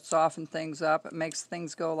water to soften things up. It makes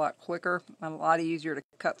things go a lot quicker and a lot easier to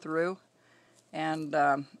cut through. And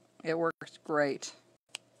it works great.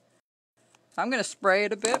 I'm going to spray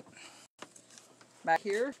it a bit back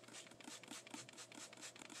here.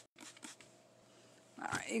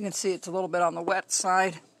 Alright, you can see it's a little bit on the wet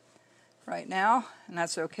side right now, and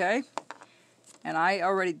that's okay. And I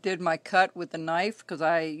already did my cut with the knife because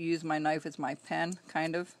I use my knife as my pen,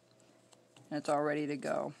 kind of. And it's all ready to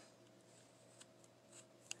go.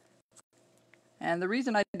 And the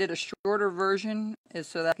reason I did a shorter version is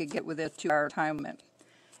so that I could get within a 2-hour time limit.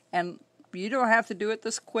 And you don't have to do it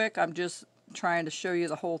this quick. I'm just trying to show you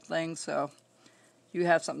the whole thing so you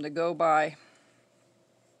have something to go by.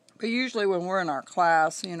 But usually when we're in our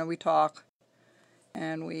class, you know, we talk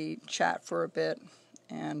and we chat for a bit.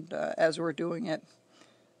 And as we're doing it,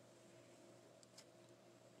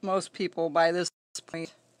 most people by this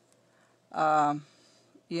point,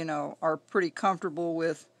 you know, are pretty comfortable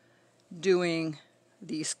with doing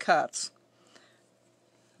these cuts.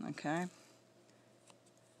 Okay.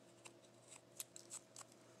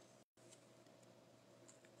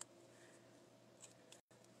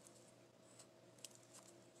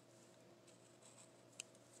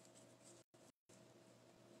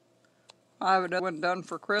 I have another one done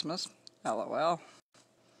for Christmas. LOL.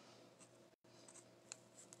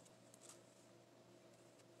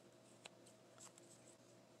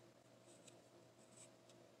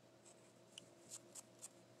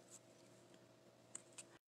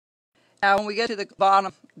 Now, when we get to the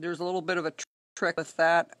bottom, there's a little bit of a trick with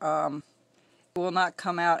that. It will not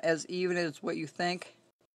come out as even as what you think,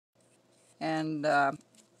 and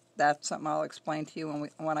that's something I'll explain to you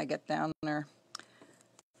when I get down there.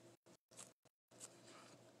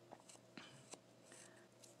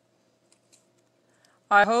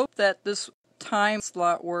 I hope that this time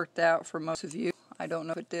slot worked out for most of you. I don't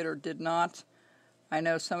know if it did or did not. I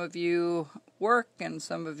know some of you work, and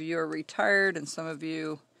some of you are retired, and some of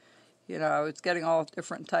you, you know, it's getting all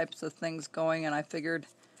different types of things going, and I figured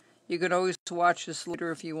you could always watch this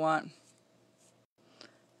later if you want.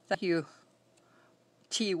 Thank you,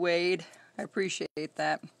 T. Wade. I appreciate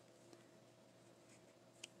that.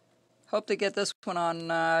 Hope to get this one on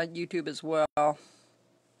YouTube as well.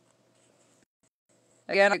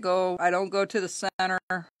 Again, I don't go to the center.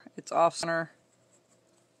 It's off center.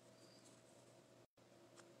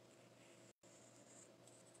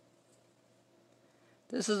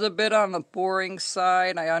 This is a bit on the boring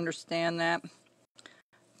side. I understand that.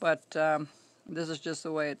 But this is just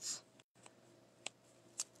the way it's.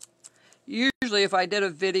 Usually if I did a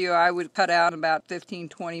video, I would cut out about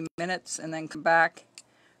 15-20 minutes and then come back.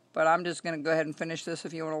 But I'm just going to go ahead and finish this.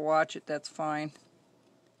 If you want to watch it, that's fine.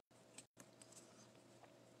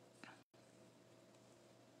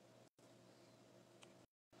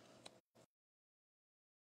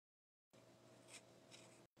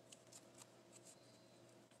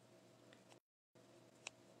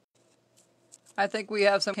 I think we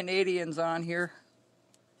have some Canadians on here.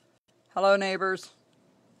 Hello, neighbors.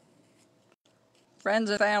 Friends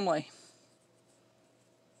and family.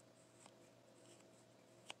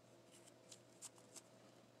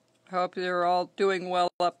 Hope you're all doing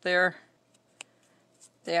well up there.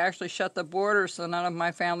 They actually shut the border so none of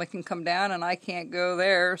my family can come down and I can't go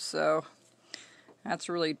there, so that's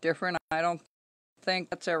really different. I don't think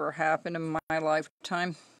that's ever happened in my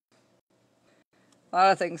lifetime. A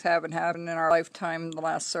lot of things haven't happened in our lifetime in the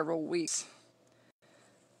last several weeks.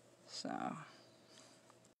 So. I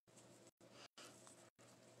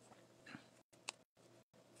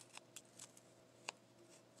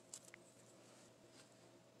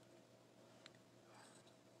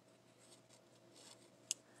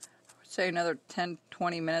would say another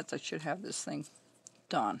 10-20 minutes I should have this thing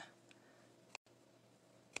done.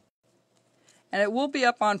 And it will be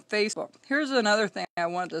up on Facebook. Here's another thing I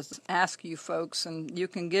wanted to ask you folks, and you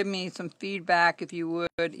can give me some feedback if you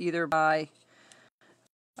would, either by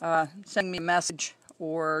sending me a message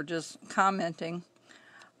or just commenting.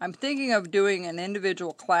 I'm thinking of doing an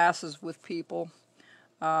individual classes with people,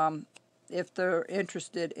 if they're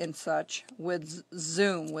interested in such, with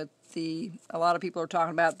Zoom. A lot of people are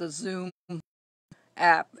talking about the Zoom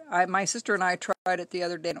app. My sister and I tried it the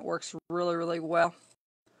other day, and it works really, really well.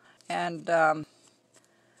 And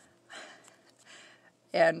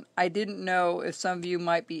I didn't know if some of you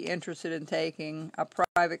might be interested in taking a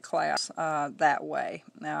private class that way.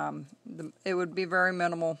 It would be very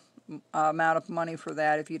minimal amount of money for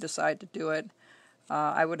that if you decide to do it.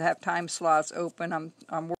 I would have time slots open.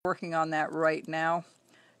 I'm working on that right now,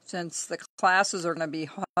 since the classes are going to be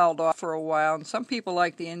held off for a while. And some people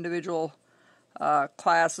like the individual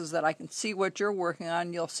classes that I can see what you're working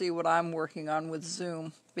on. You'll see what I'm working on with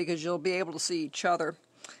Zoom, because you'll be able to see each other.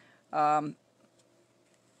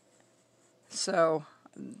 So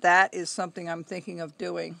that is something I'm thinking of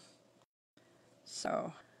doing.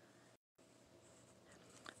 So,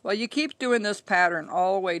 well, you keep doing this pattern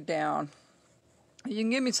all the way down. You can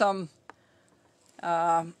give me some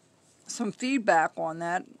feedback on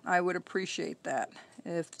that. I would appreciate that.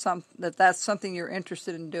 If that's something you're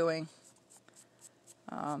interested in doing.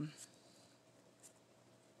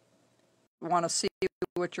 Want to see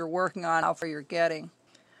what you're working on, how far you're getting.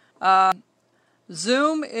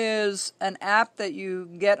 Zoom is an app that you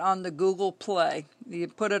get on the Google Play. You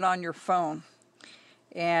put it on your phone,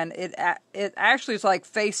 and it actually is like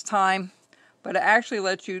FaceTime, but it actually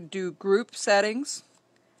lets you do group settings,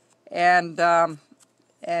 and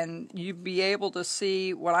you'd be able to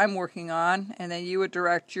see what I'm working on, and then you would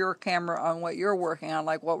direct your camera on what you're working on,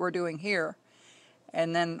 like what we're doing here,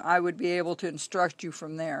 and then I would be able to instruct you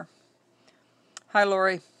from there. Hi,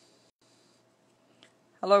 Lori.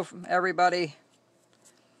 Hello, everybody.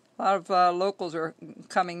 A lot of locals are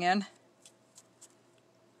coming in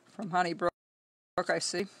from Honeybrook, I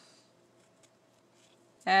see,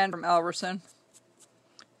 and from Elverson.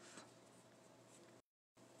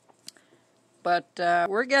 But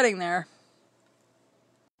we're getting there.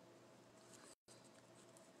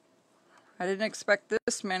 I didn't expect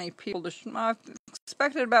this many people to I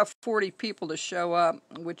expected about 40 people to show up,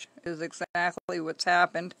 which is exactly what's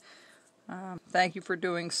happened. Thank you for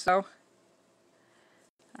doing so.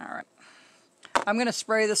 All right. I'm going to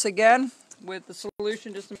spray this again with the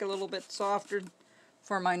solution just to make it a little bit softer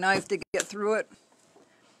for my knife to get through it.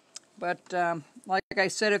 But like I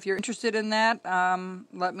said, if you're interested in that,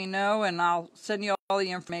 let me know and I'll send you all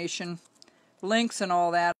the information, links and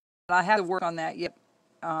all that. I have to work on that yet.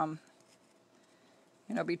 You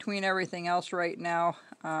know, between everything else right now,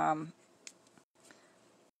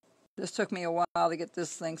 this took me a while to get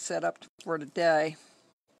this thing set up for today.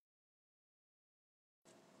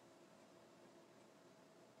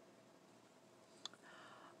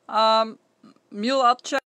 Mule, I'll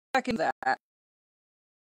check into that,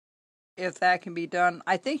 if that can be done.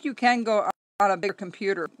 I think you can go on a bigger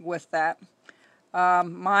computer with that.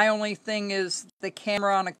 My only thing is the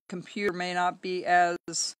camera on a computer may not be as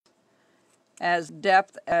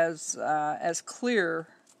depth, as clear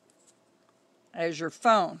as your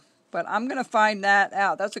phone. But I'm going to find that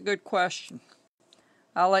out. That's a good question.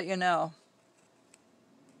 I'll let you know.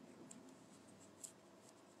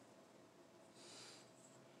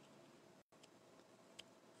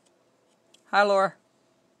 Hi, Laura.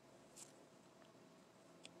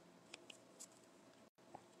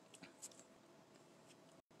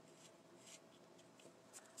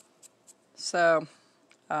 So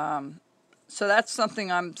that's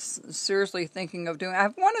something I'm seriously thinking of doing.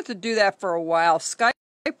 I've wanted to do that for a while. Skype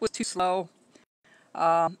was too slow.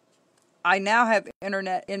 I now have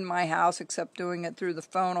internet in my house, except doing it through the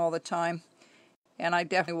phone all the time. And I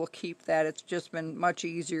definitely will keep that. It's just been much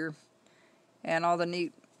easier. And all the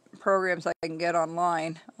neat programs I can get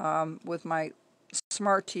online with my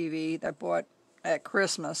smart TV that I bought at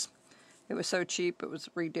Christmas. It was so cheap, it was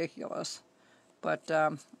ridiculous. But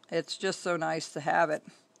it's just so nice to have it.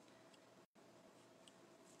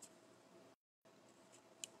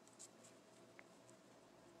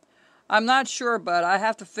 I'm not sure, but I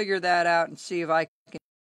have to figure that out and see if I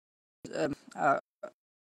can.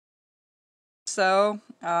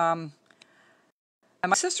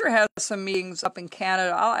 My sister has some meetings up in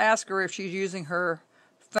Canada. I'll ask her if she's using her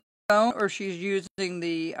phone or she's using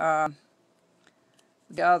the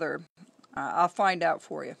other. I'll find out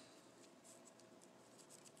for you.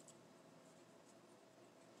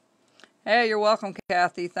 Hey, you're welcome,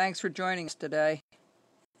 Kathy. Thanks for joining us today.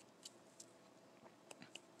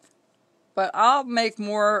 But I'll make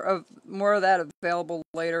more of that available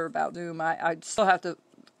later about Zoom. I still have to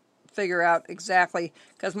figure out exactly,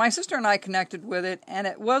 because my sister and I connected with it and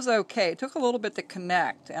it was okay. It took a little bit to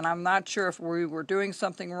connect and I'm not sure if we were doing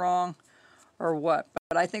something wrong or what.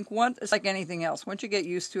 But I think it's like anything else. Once you get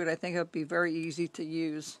used to it, I think it'll be very easy to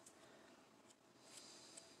use.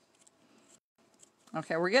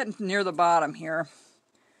 Okay, we're getting near the bottom here.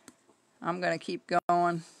 I'm going to keep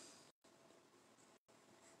going.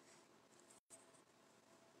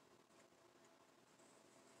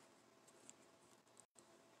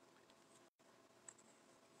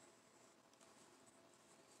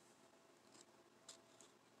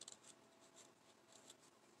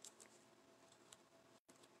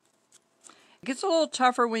 It gets a little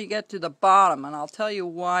tougher when you get to the bottom, and I'll tell you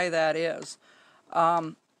why that is.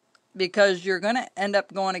 Because you're going to end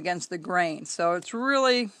up going against the grain. So it's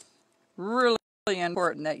really, really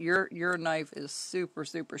important that your knife is super,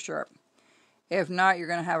 super sharp. If not, you're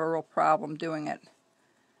going to have a real problem doing it.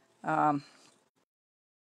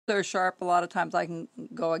 So sharp, a lot of times I can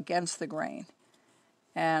go against the grain.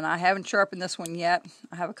 And I haven't sharpened this one yet.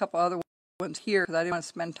 I have a couple other ones here because I didn't want to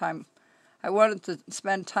spend time. I wanted to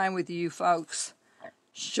spend time with you folks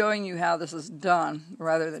showing you how this is done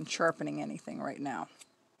rather than sharpening anything right now.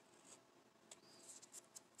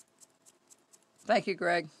 Thank you,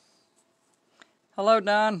 Greg. Hello,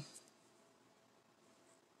 Don.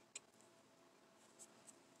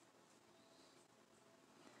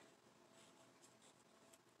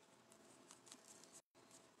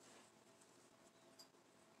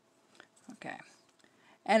 Okay.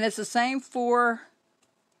 And it's the same four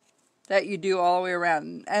that you do all the way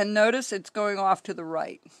around. And notice it's going off to the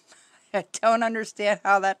right. I don't understand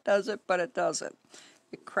how that does it, but it does it.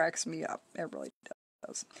 It cracks me up. It really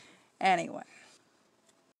does. Anyway.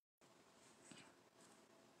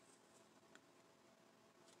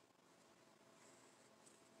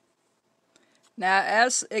 Now,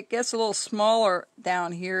 as it gets a little smaller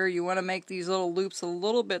down here, you want to make these little loops a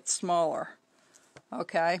little bit smaller.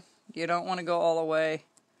 Okay? You don't want to go all the way.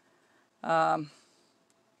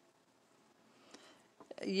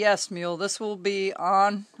 Yes, Mule, this will be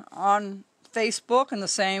on Facebook and the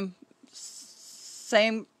same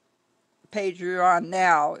page you're on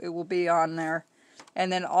now. It will be on there.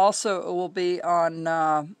 And then also it will be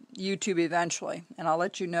on YouTube eventually. And I'll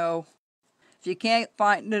let you know. If you can't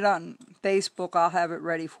find it on Facebook, I'll have it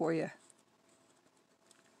ready for you.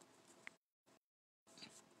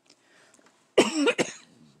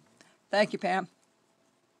 Thank you, Pam.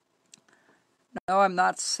 No, I'm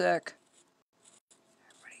not sick.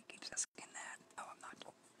 Everybody keeps asking that. No, I'm not.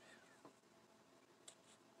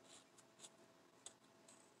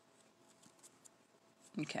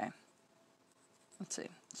 Okay. Let's see.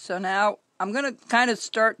 So now I'm going to kind of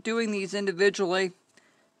start doing these individually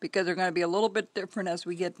because they're going to be a little bit different as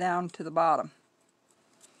we get down to the bottom.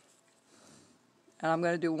 And I'm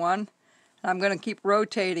going to do one, and I'm going to keep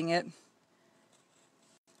rotating it.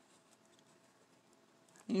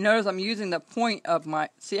 You notice I'm using the point of my,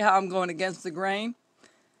 see how I'm going against the grain?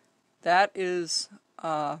 That is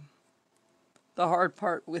the hard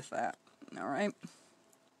part with that. All right.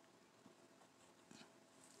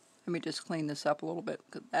 Let me just clean this up a little bit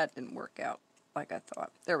because that didn't work out like I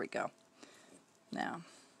thought. There we go. Now.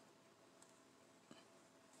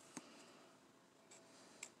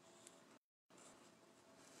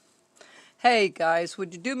 Hey guys,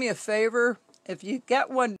 would you do me a favor? If you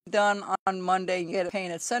get one done on Monday and you get it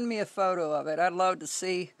painted, send me a photo of it. I'd love to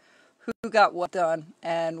see who got what done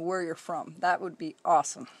and where you're from. That would be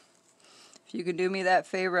awesome. If you could do me that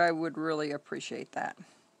favor, I would really appreciate that.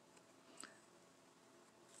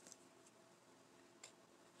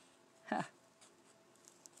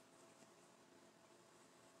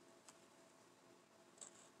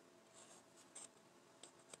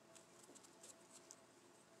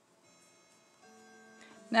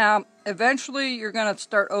 Now, eventually you're going to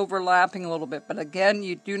start overlapping a little bit, but again,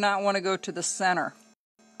 you do not want to go to the center.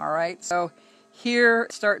 All right, so here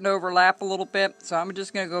it's starting to overlap a little bit, so I'm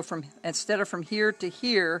just going to go from, instead of from here to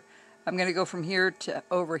here, I'm going to go from here to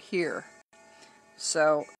over here.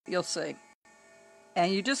 So you'll see.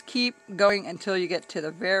 And you just keep going until you get to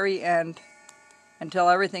the very end, until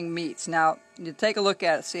everything meets. Now, you take a look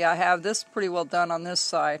at it. See, I have this pretty well done on this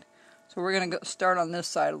side, so we're going to start on this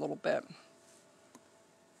side a little bit.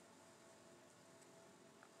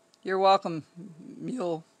 You're welcome,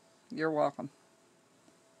 Mule. You're welcome.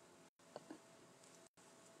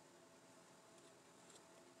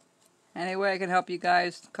 Any way I can help you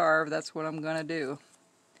guys carve, that's what I'm going to do.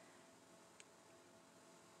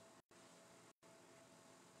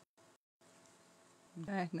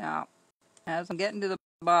 Okay, now, as I'm getting to the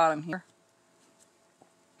bottom here,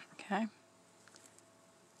 okay,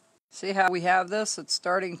 see how we have this? It's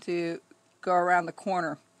starting to go around the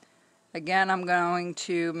corner. Again, I'm going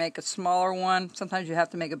to make a smaller one. Sometimes you have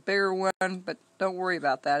to make a bigger one, but don't worry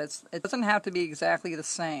about that. It doesn't have to be exactly the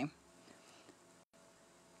same.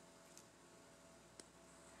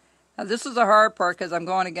 Now this is the hard part because I'm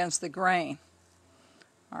going against the grain.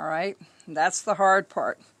 Alright, that's the hard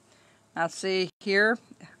part. Now see here,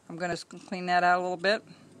 I'm going to clean that out a little bit.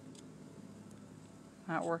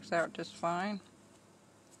 That works out just fine.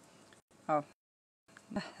 Oh,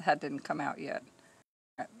 that didn't come out yet.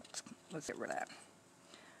 All right, let's get rid of that.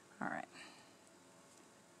 Alright.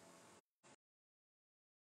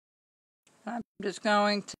 I'm just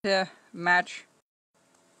going to match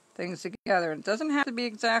things together. It doesn't have to be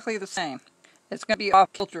exactly the same. It's going to be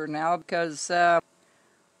off kilter now because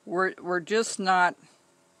we're just not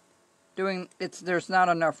doing it. There's not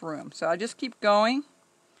enough room. So I just keep going,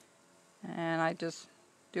 and I just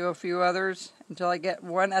do a few others until I get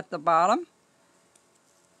one at the bottom.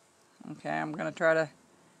 Okay, I'm going to try to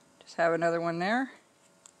just have another one there,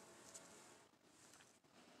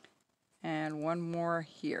 and one more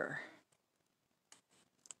here.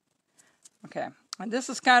 Okay, and this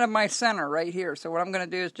is kind of my center right here. So what I'm going to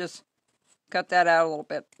do is just cut that out a little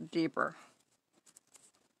bit deeper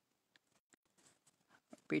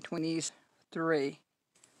between these three.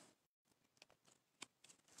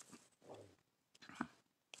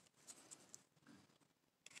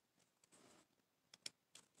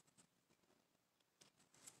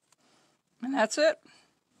 And that's it.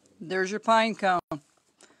 There's your pine cone.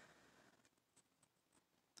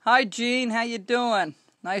 Hi, Jean. How you doing?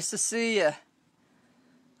 Nice to see you.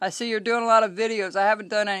 I see you're doing a lot of videos. I haven't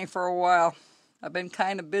done any for a while. I've been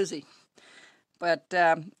kind of busy. But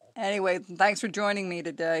anyway, thanks for joining me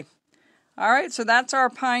today. All right, so that's our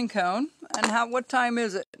pine cone. And what time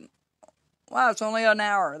is it? Wow, it's only an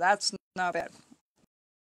hour. That's not bad.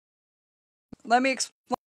 Let me explain.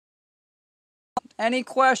 Any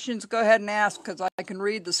questions, go ahead and ask, because I can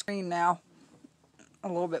read the screen now a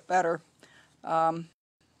little bit better. Oh,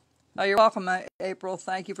 you're welcome, April.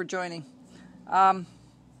 Thank you for joining. You're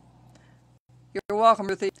welcome,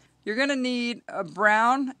 Ruthie. You're going to need a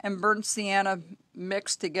brown and burnt sienna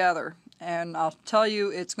mixed together. And I'll tell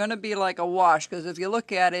you, it's going to be like a wash, because if you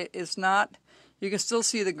look at it, it's not, you can still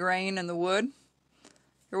see the grain in the wood.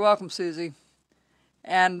 You're welcome, Susie.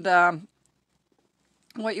 And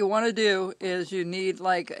what you want to do is you need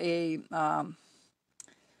like a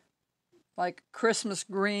like Christmas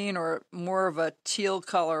green or more of a teal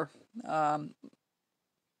color,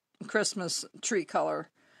 Christmas tree color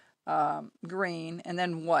green, and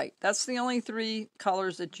then white. That's the only three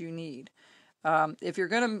colors that you need. If you're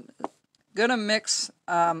gonna mix,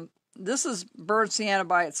 this is burnt sienna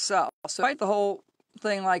by itself. So if I did the whole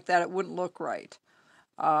thing like that, it wouldn't look right.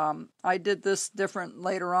 I did this different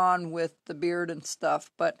later on with the beard and stuff,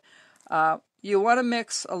 but you want to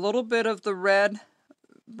mix a little bit of the red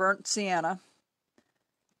burnt sienna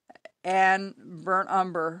and burnt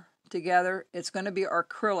umber together. It's going to be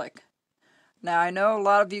acrylic. Now, I know a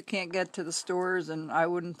lot of you can't get to the stores, and I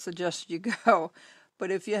wouldn't suggest you go,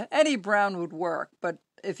 but if you, any brown would work, but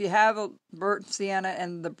if you have a burnt sienna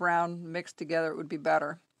and the brown mixed together, it would be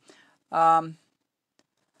better.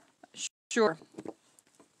 Sure.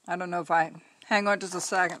 I don't know if I, hang on just a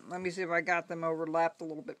second. Let me see if I got them overlapped a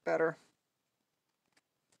little bit better.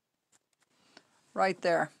 Right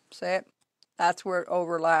there. See it? That's where it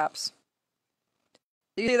overlaps.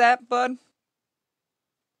 Do you see that, bud?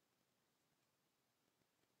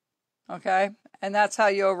 Okay, and that's how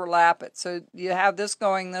you overlap it. So you have this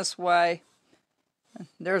going this way.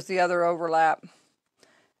 There's the other overlap.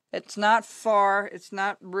 It's not far. It's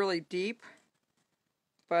not really deep,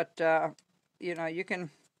 but you know, you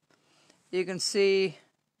can see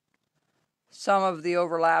some of the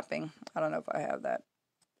overlapping. I don't know if I have that.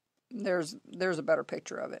 There's a better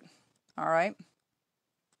picture of it. All right.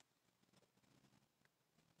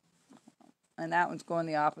 And that one's going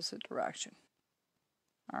the opposite direction.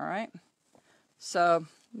 All right. So,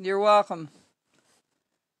 you're welcome.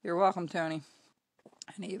 You're welcome, Tony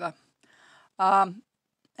and Eva.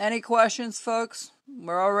 Any questions, folks?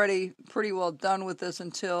 We're already pretty well done with this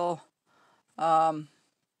until...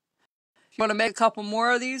 if you want to make a couple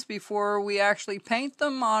more of these before we actually paint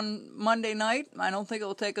them on Monday night, I don't think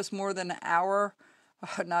it'll take us more than an hour,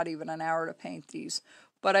 not even an hour to paint these.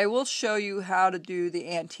 But I will show you how to do the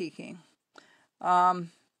antiquing.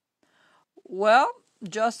 Well,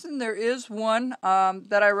 Justin, there is one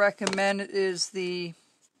that I recommend is the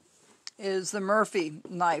Murphy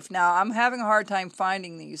knife. Now, I'm having a hard time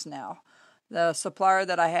finding these now. The supplier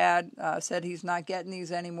that I had said he's not getting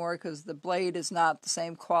these anymore because the blade is not the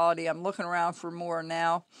same quality. I'm looking around for more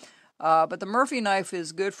now. But the Murphy knife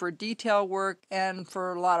is good for detail work and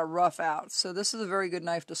for a lot of rough outs. So this is a very good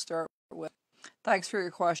knife to start with. Thanks for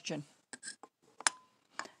your question.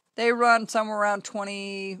 They run somewhere around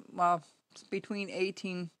between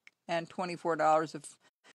 $18 and $24 if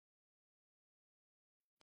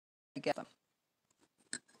you get them.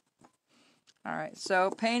 All right,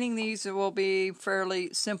 so painting these will be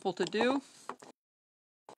fairly simple to do.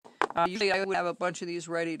 Usually I would have a bunch of these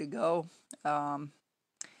ready to go.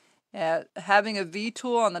 Having a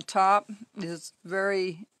V-tool on the top is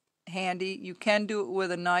very handy. You can do it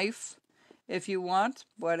with a knife if you want,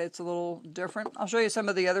 but it's a little different. I'll show you some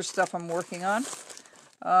of the other stuff I'm working on.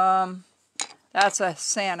 That's a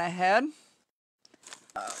Santa head.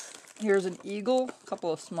 Here's an eagle, a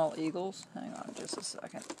couple of small eagles. Hang on just a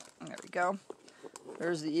second. There we go.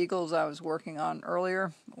 There's the eagles I was working on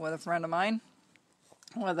earlier with a friend of mine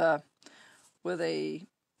with a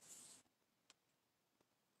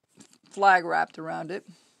flag wrapped around it.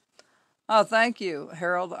 Oh, thank you,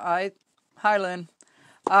 Harold. Hi, Lynn.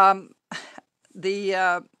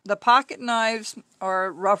 The pocket knives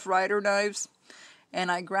are Rough Rider knives,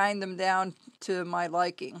 and I grind them down to my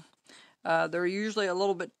liking. They're usually a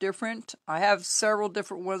little bit different. I have several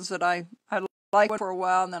different ones that I like for a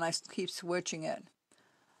while, and then I keep switching it.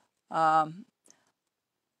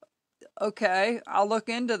 Okay, I'll look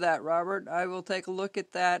into that, Robert. I will take a look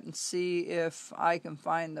at that and see if I can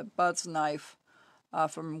find the butts knife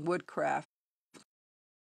from Woodcraft.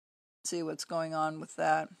 See what's going on with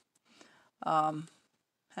that. Hang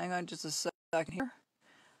on just a second here.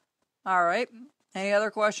 All right. Any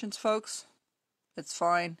other questions, folks? It's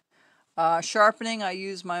fine. Sharpening, I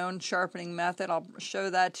use my own sharpening method. I'll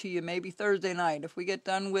show that to you maybe Thursday night. If we get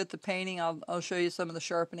done with the painting, I'll show you some of the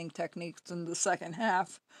sharpening techniques in the second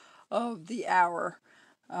half of the hour,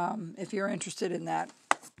 if you're interested in that.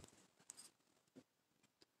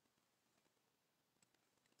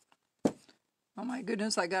 Oh my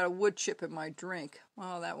goodness, I got a wood chip in my drink.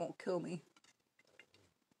 Well, that won't kill me.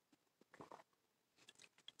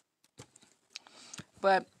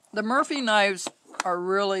 But the Murphy knives are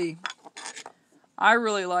really... I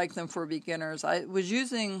really like them for beginners. I was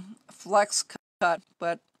using flex cut,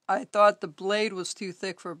 but I thought the blade was too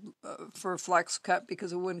thick for flex cut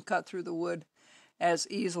because it wouldn't cut through the wood as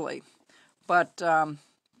easily. But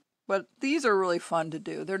these are really fun to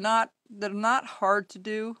do. They're not hard to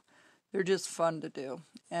do. They're just fun to do.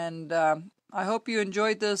 And I hope you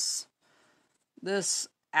enjoyed this this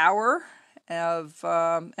hour of,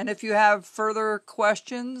 and if you have further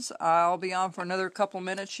questions, I'll be on for another couple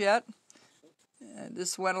minutes yet.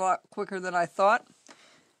 This went a lot quicker than I thought.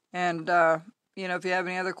 And, you know, if you have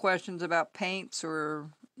any other questions about paints or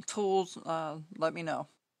tools, let me know.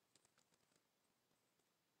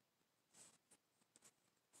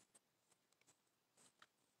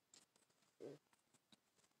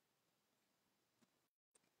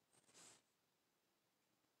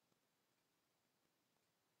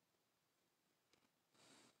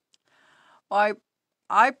 Well,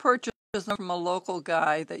 I purchased them from a local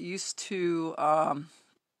guy that used to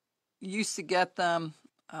get them.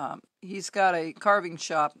 He's got a carving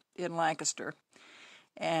shop in Lancaster,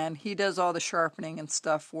 and he does all the sharpening and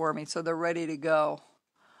stuff for me, so they're ready to go.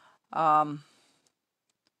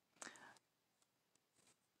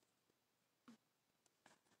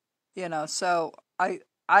 You know, so I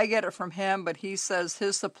get it from him, but he says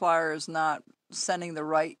his supplier is not sending the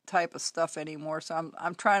right type of stuff anymore. So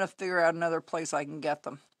I'm trying to figure out another place I can get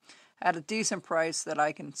them at a decent price that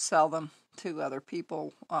I can sell them to other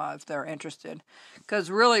people if they're interested. Because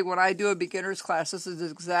really, when I do a beginner's class, this is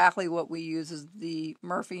exactly what we use: is the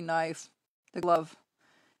Murphy knife, the glove,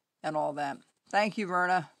 and all that. Thank you,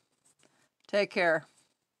 Verna. Take care.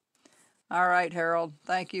 All right, Harold.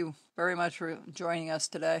 Thank you very much for joining us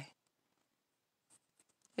today.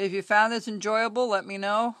 If you found this enjoyable, let me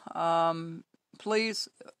know. Please,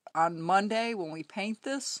 on Monday when we paint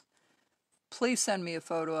this, please send me a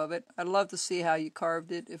photo of it. I'd love to see how you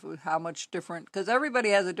carved it, if it was how much different, because everybody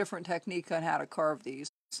has a different technique on how to carve these.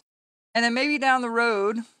 And then maybe down the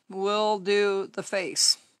road, we'll do the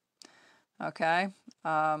face. Okay?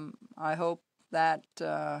 I hope that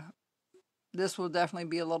this will definitely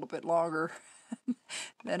be a little bit longer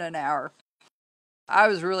than an hour. I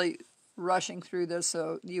was really rushing through this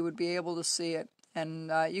so you would be able to see it.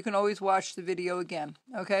 And you can always watch the video again.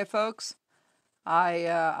 Okay, folks?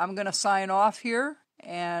 I'm going to sign off here,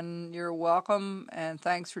 and you're welcome, and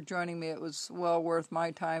thanks for joining me. It was well worth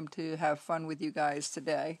my time to have fun with you guys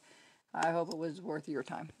today. I hope it was worth your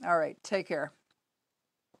time. All right, take care.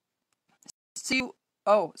 See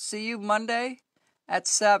you Monday at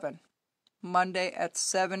 7. Monday at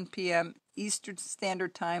 7 p.m. Eastern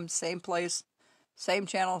Standard Time, same place, same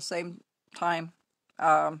channel, same time,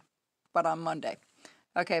 but on Monday.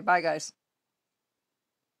 Okay, bye guys.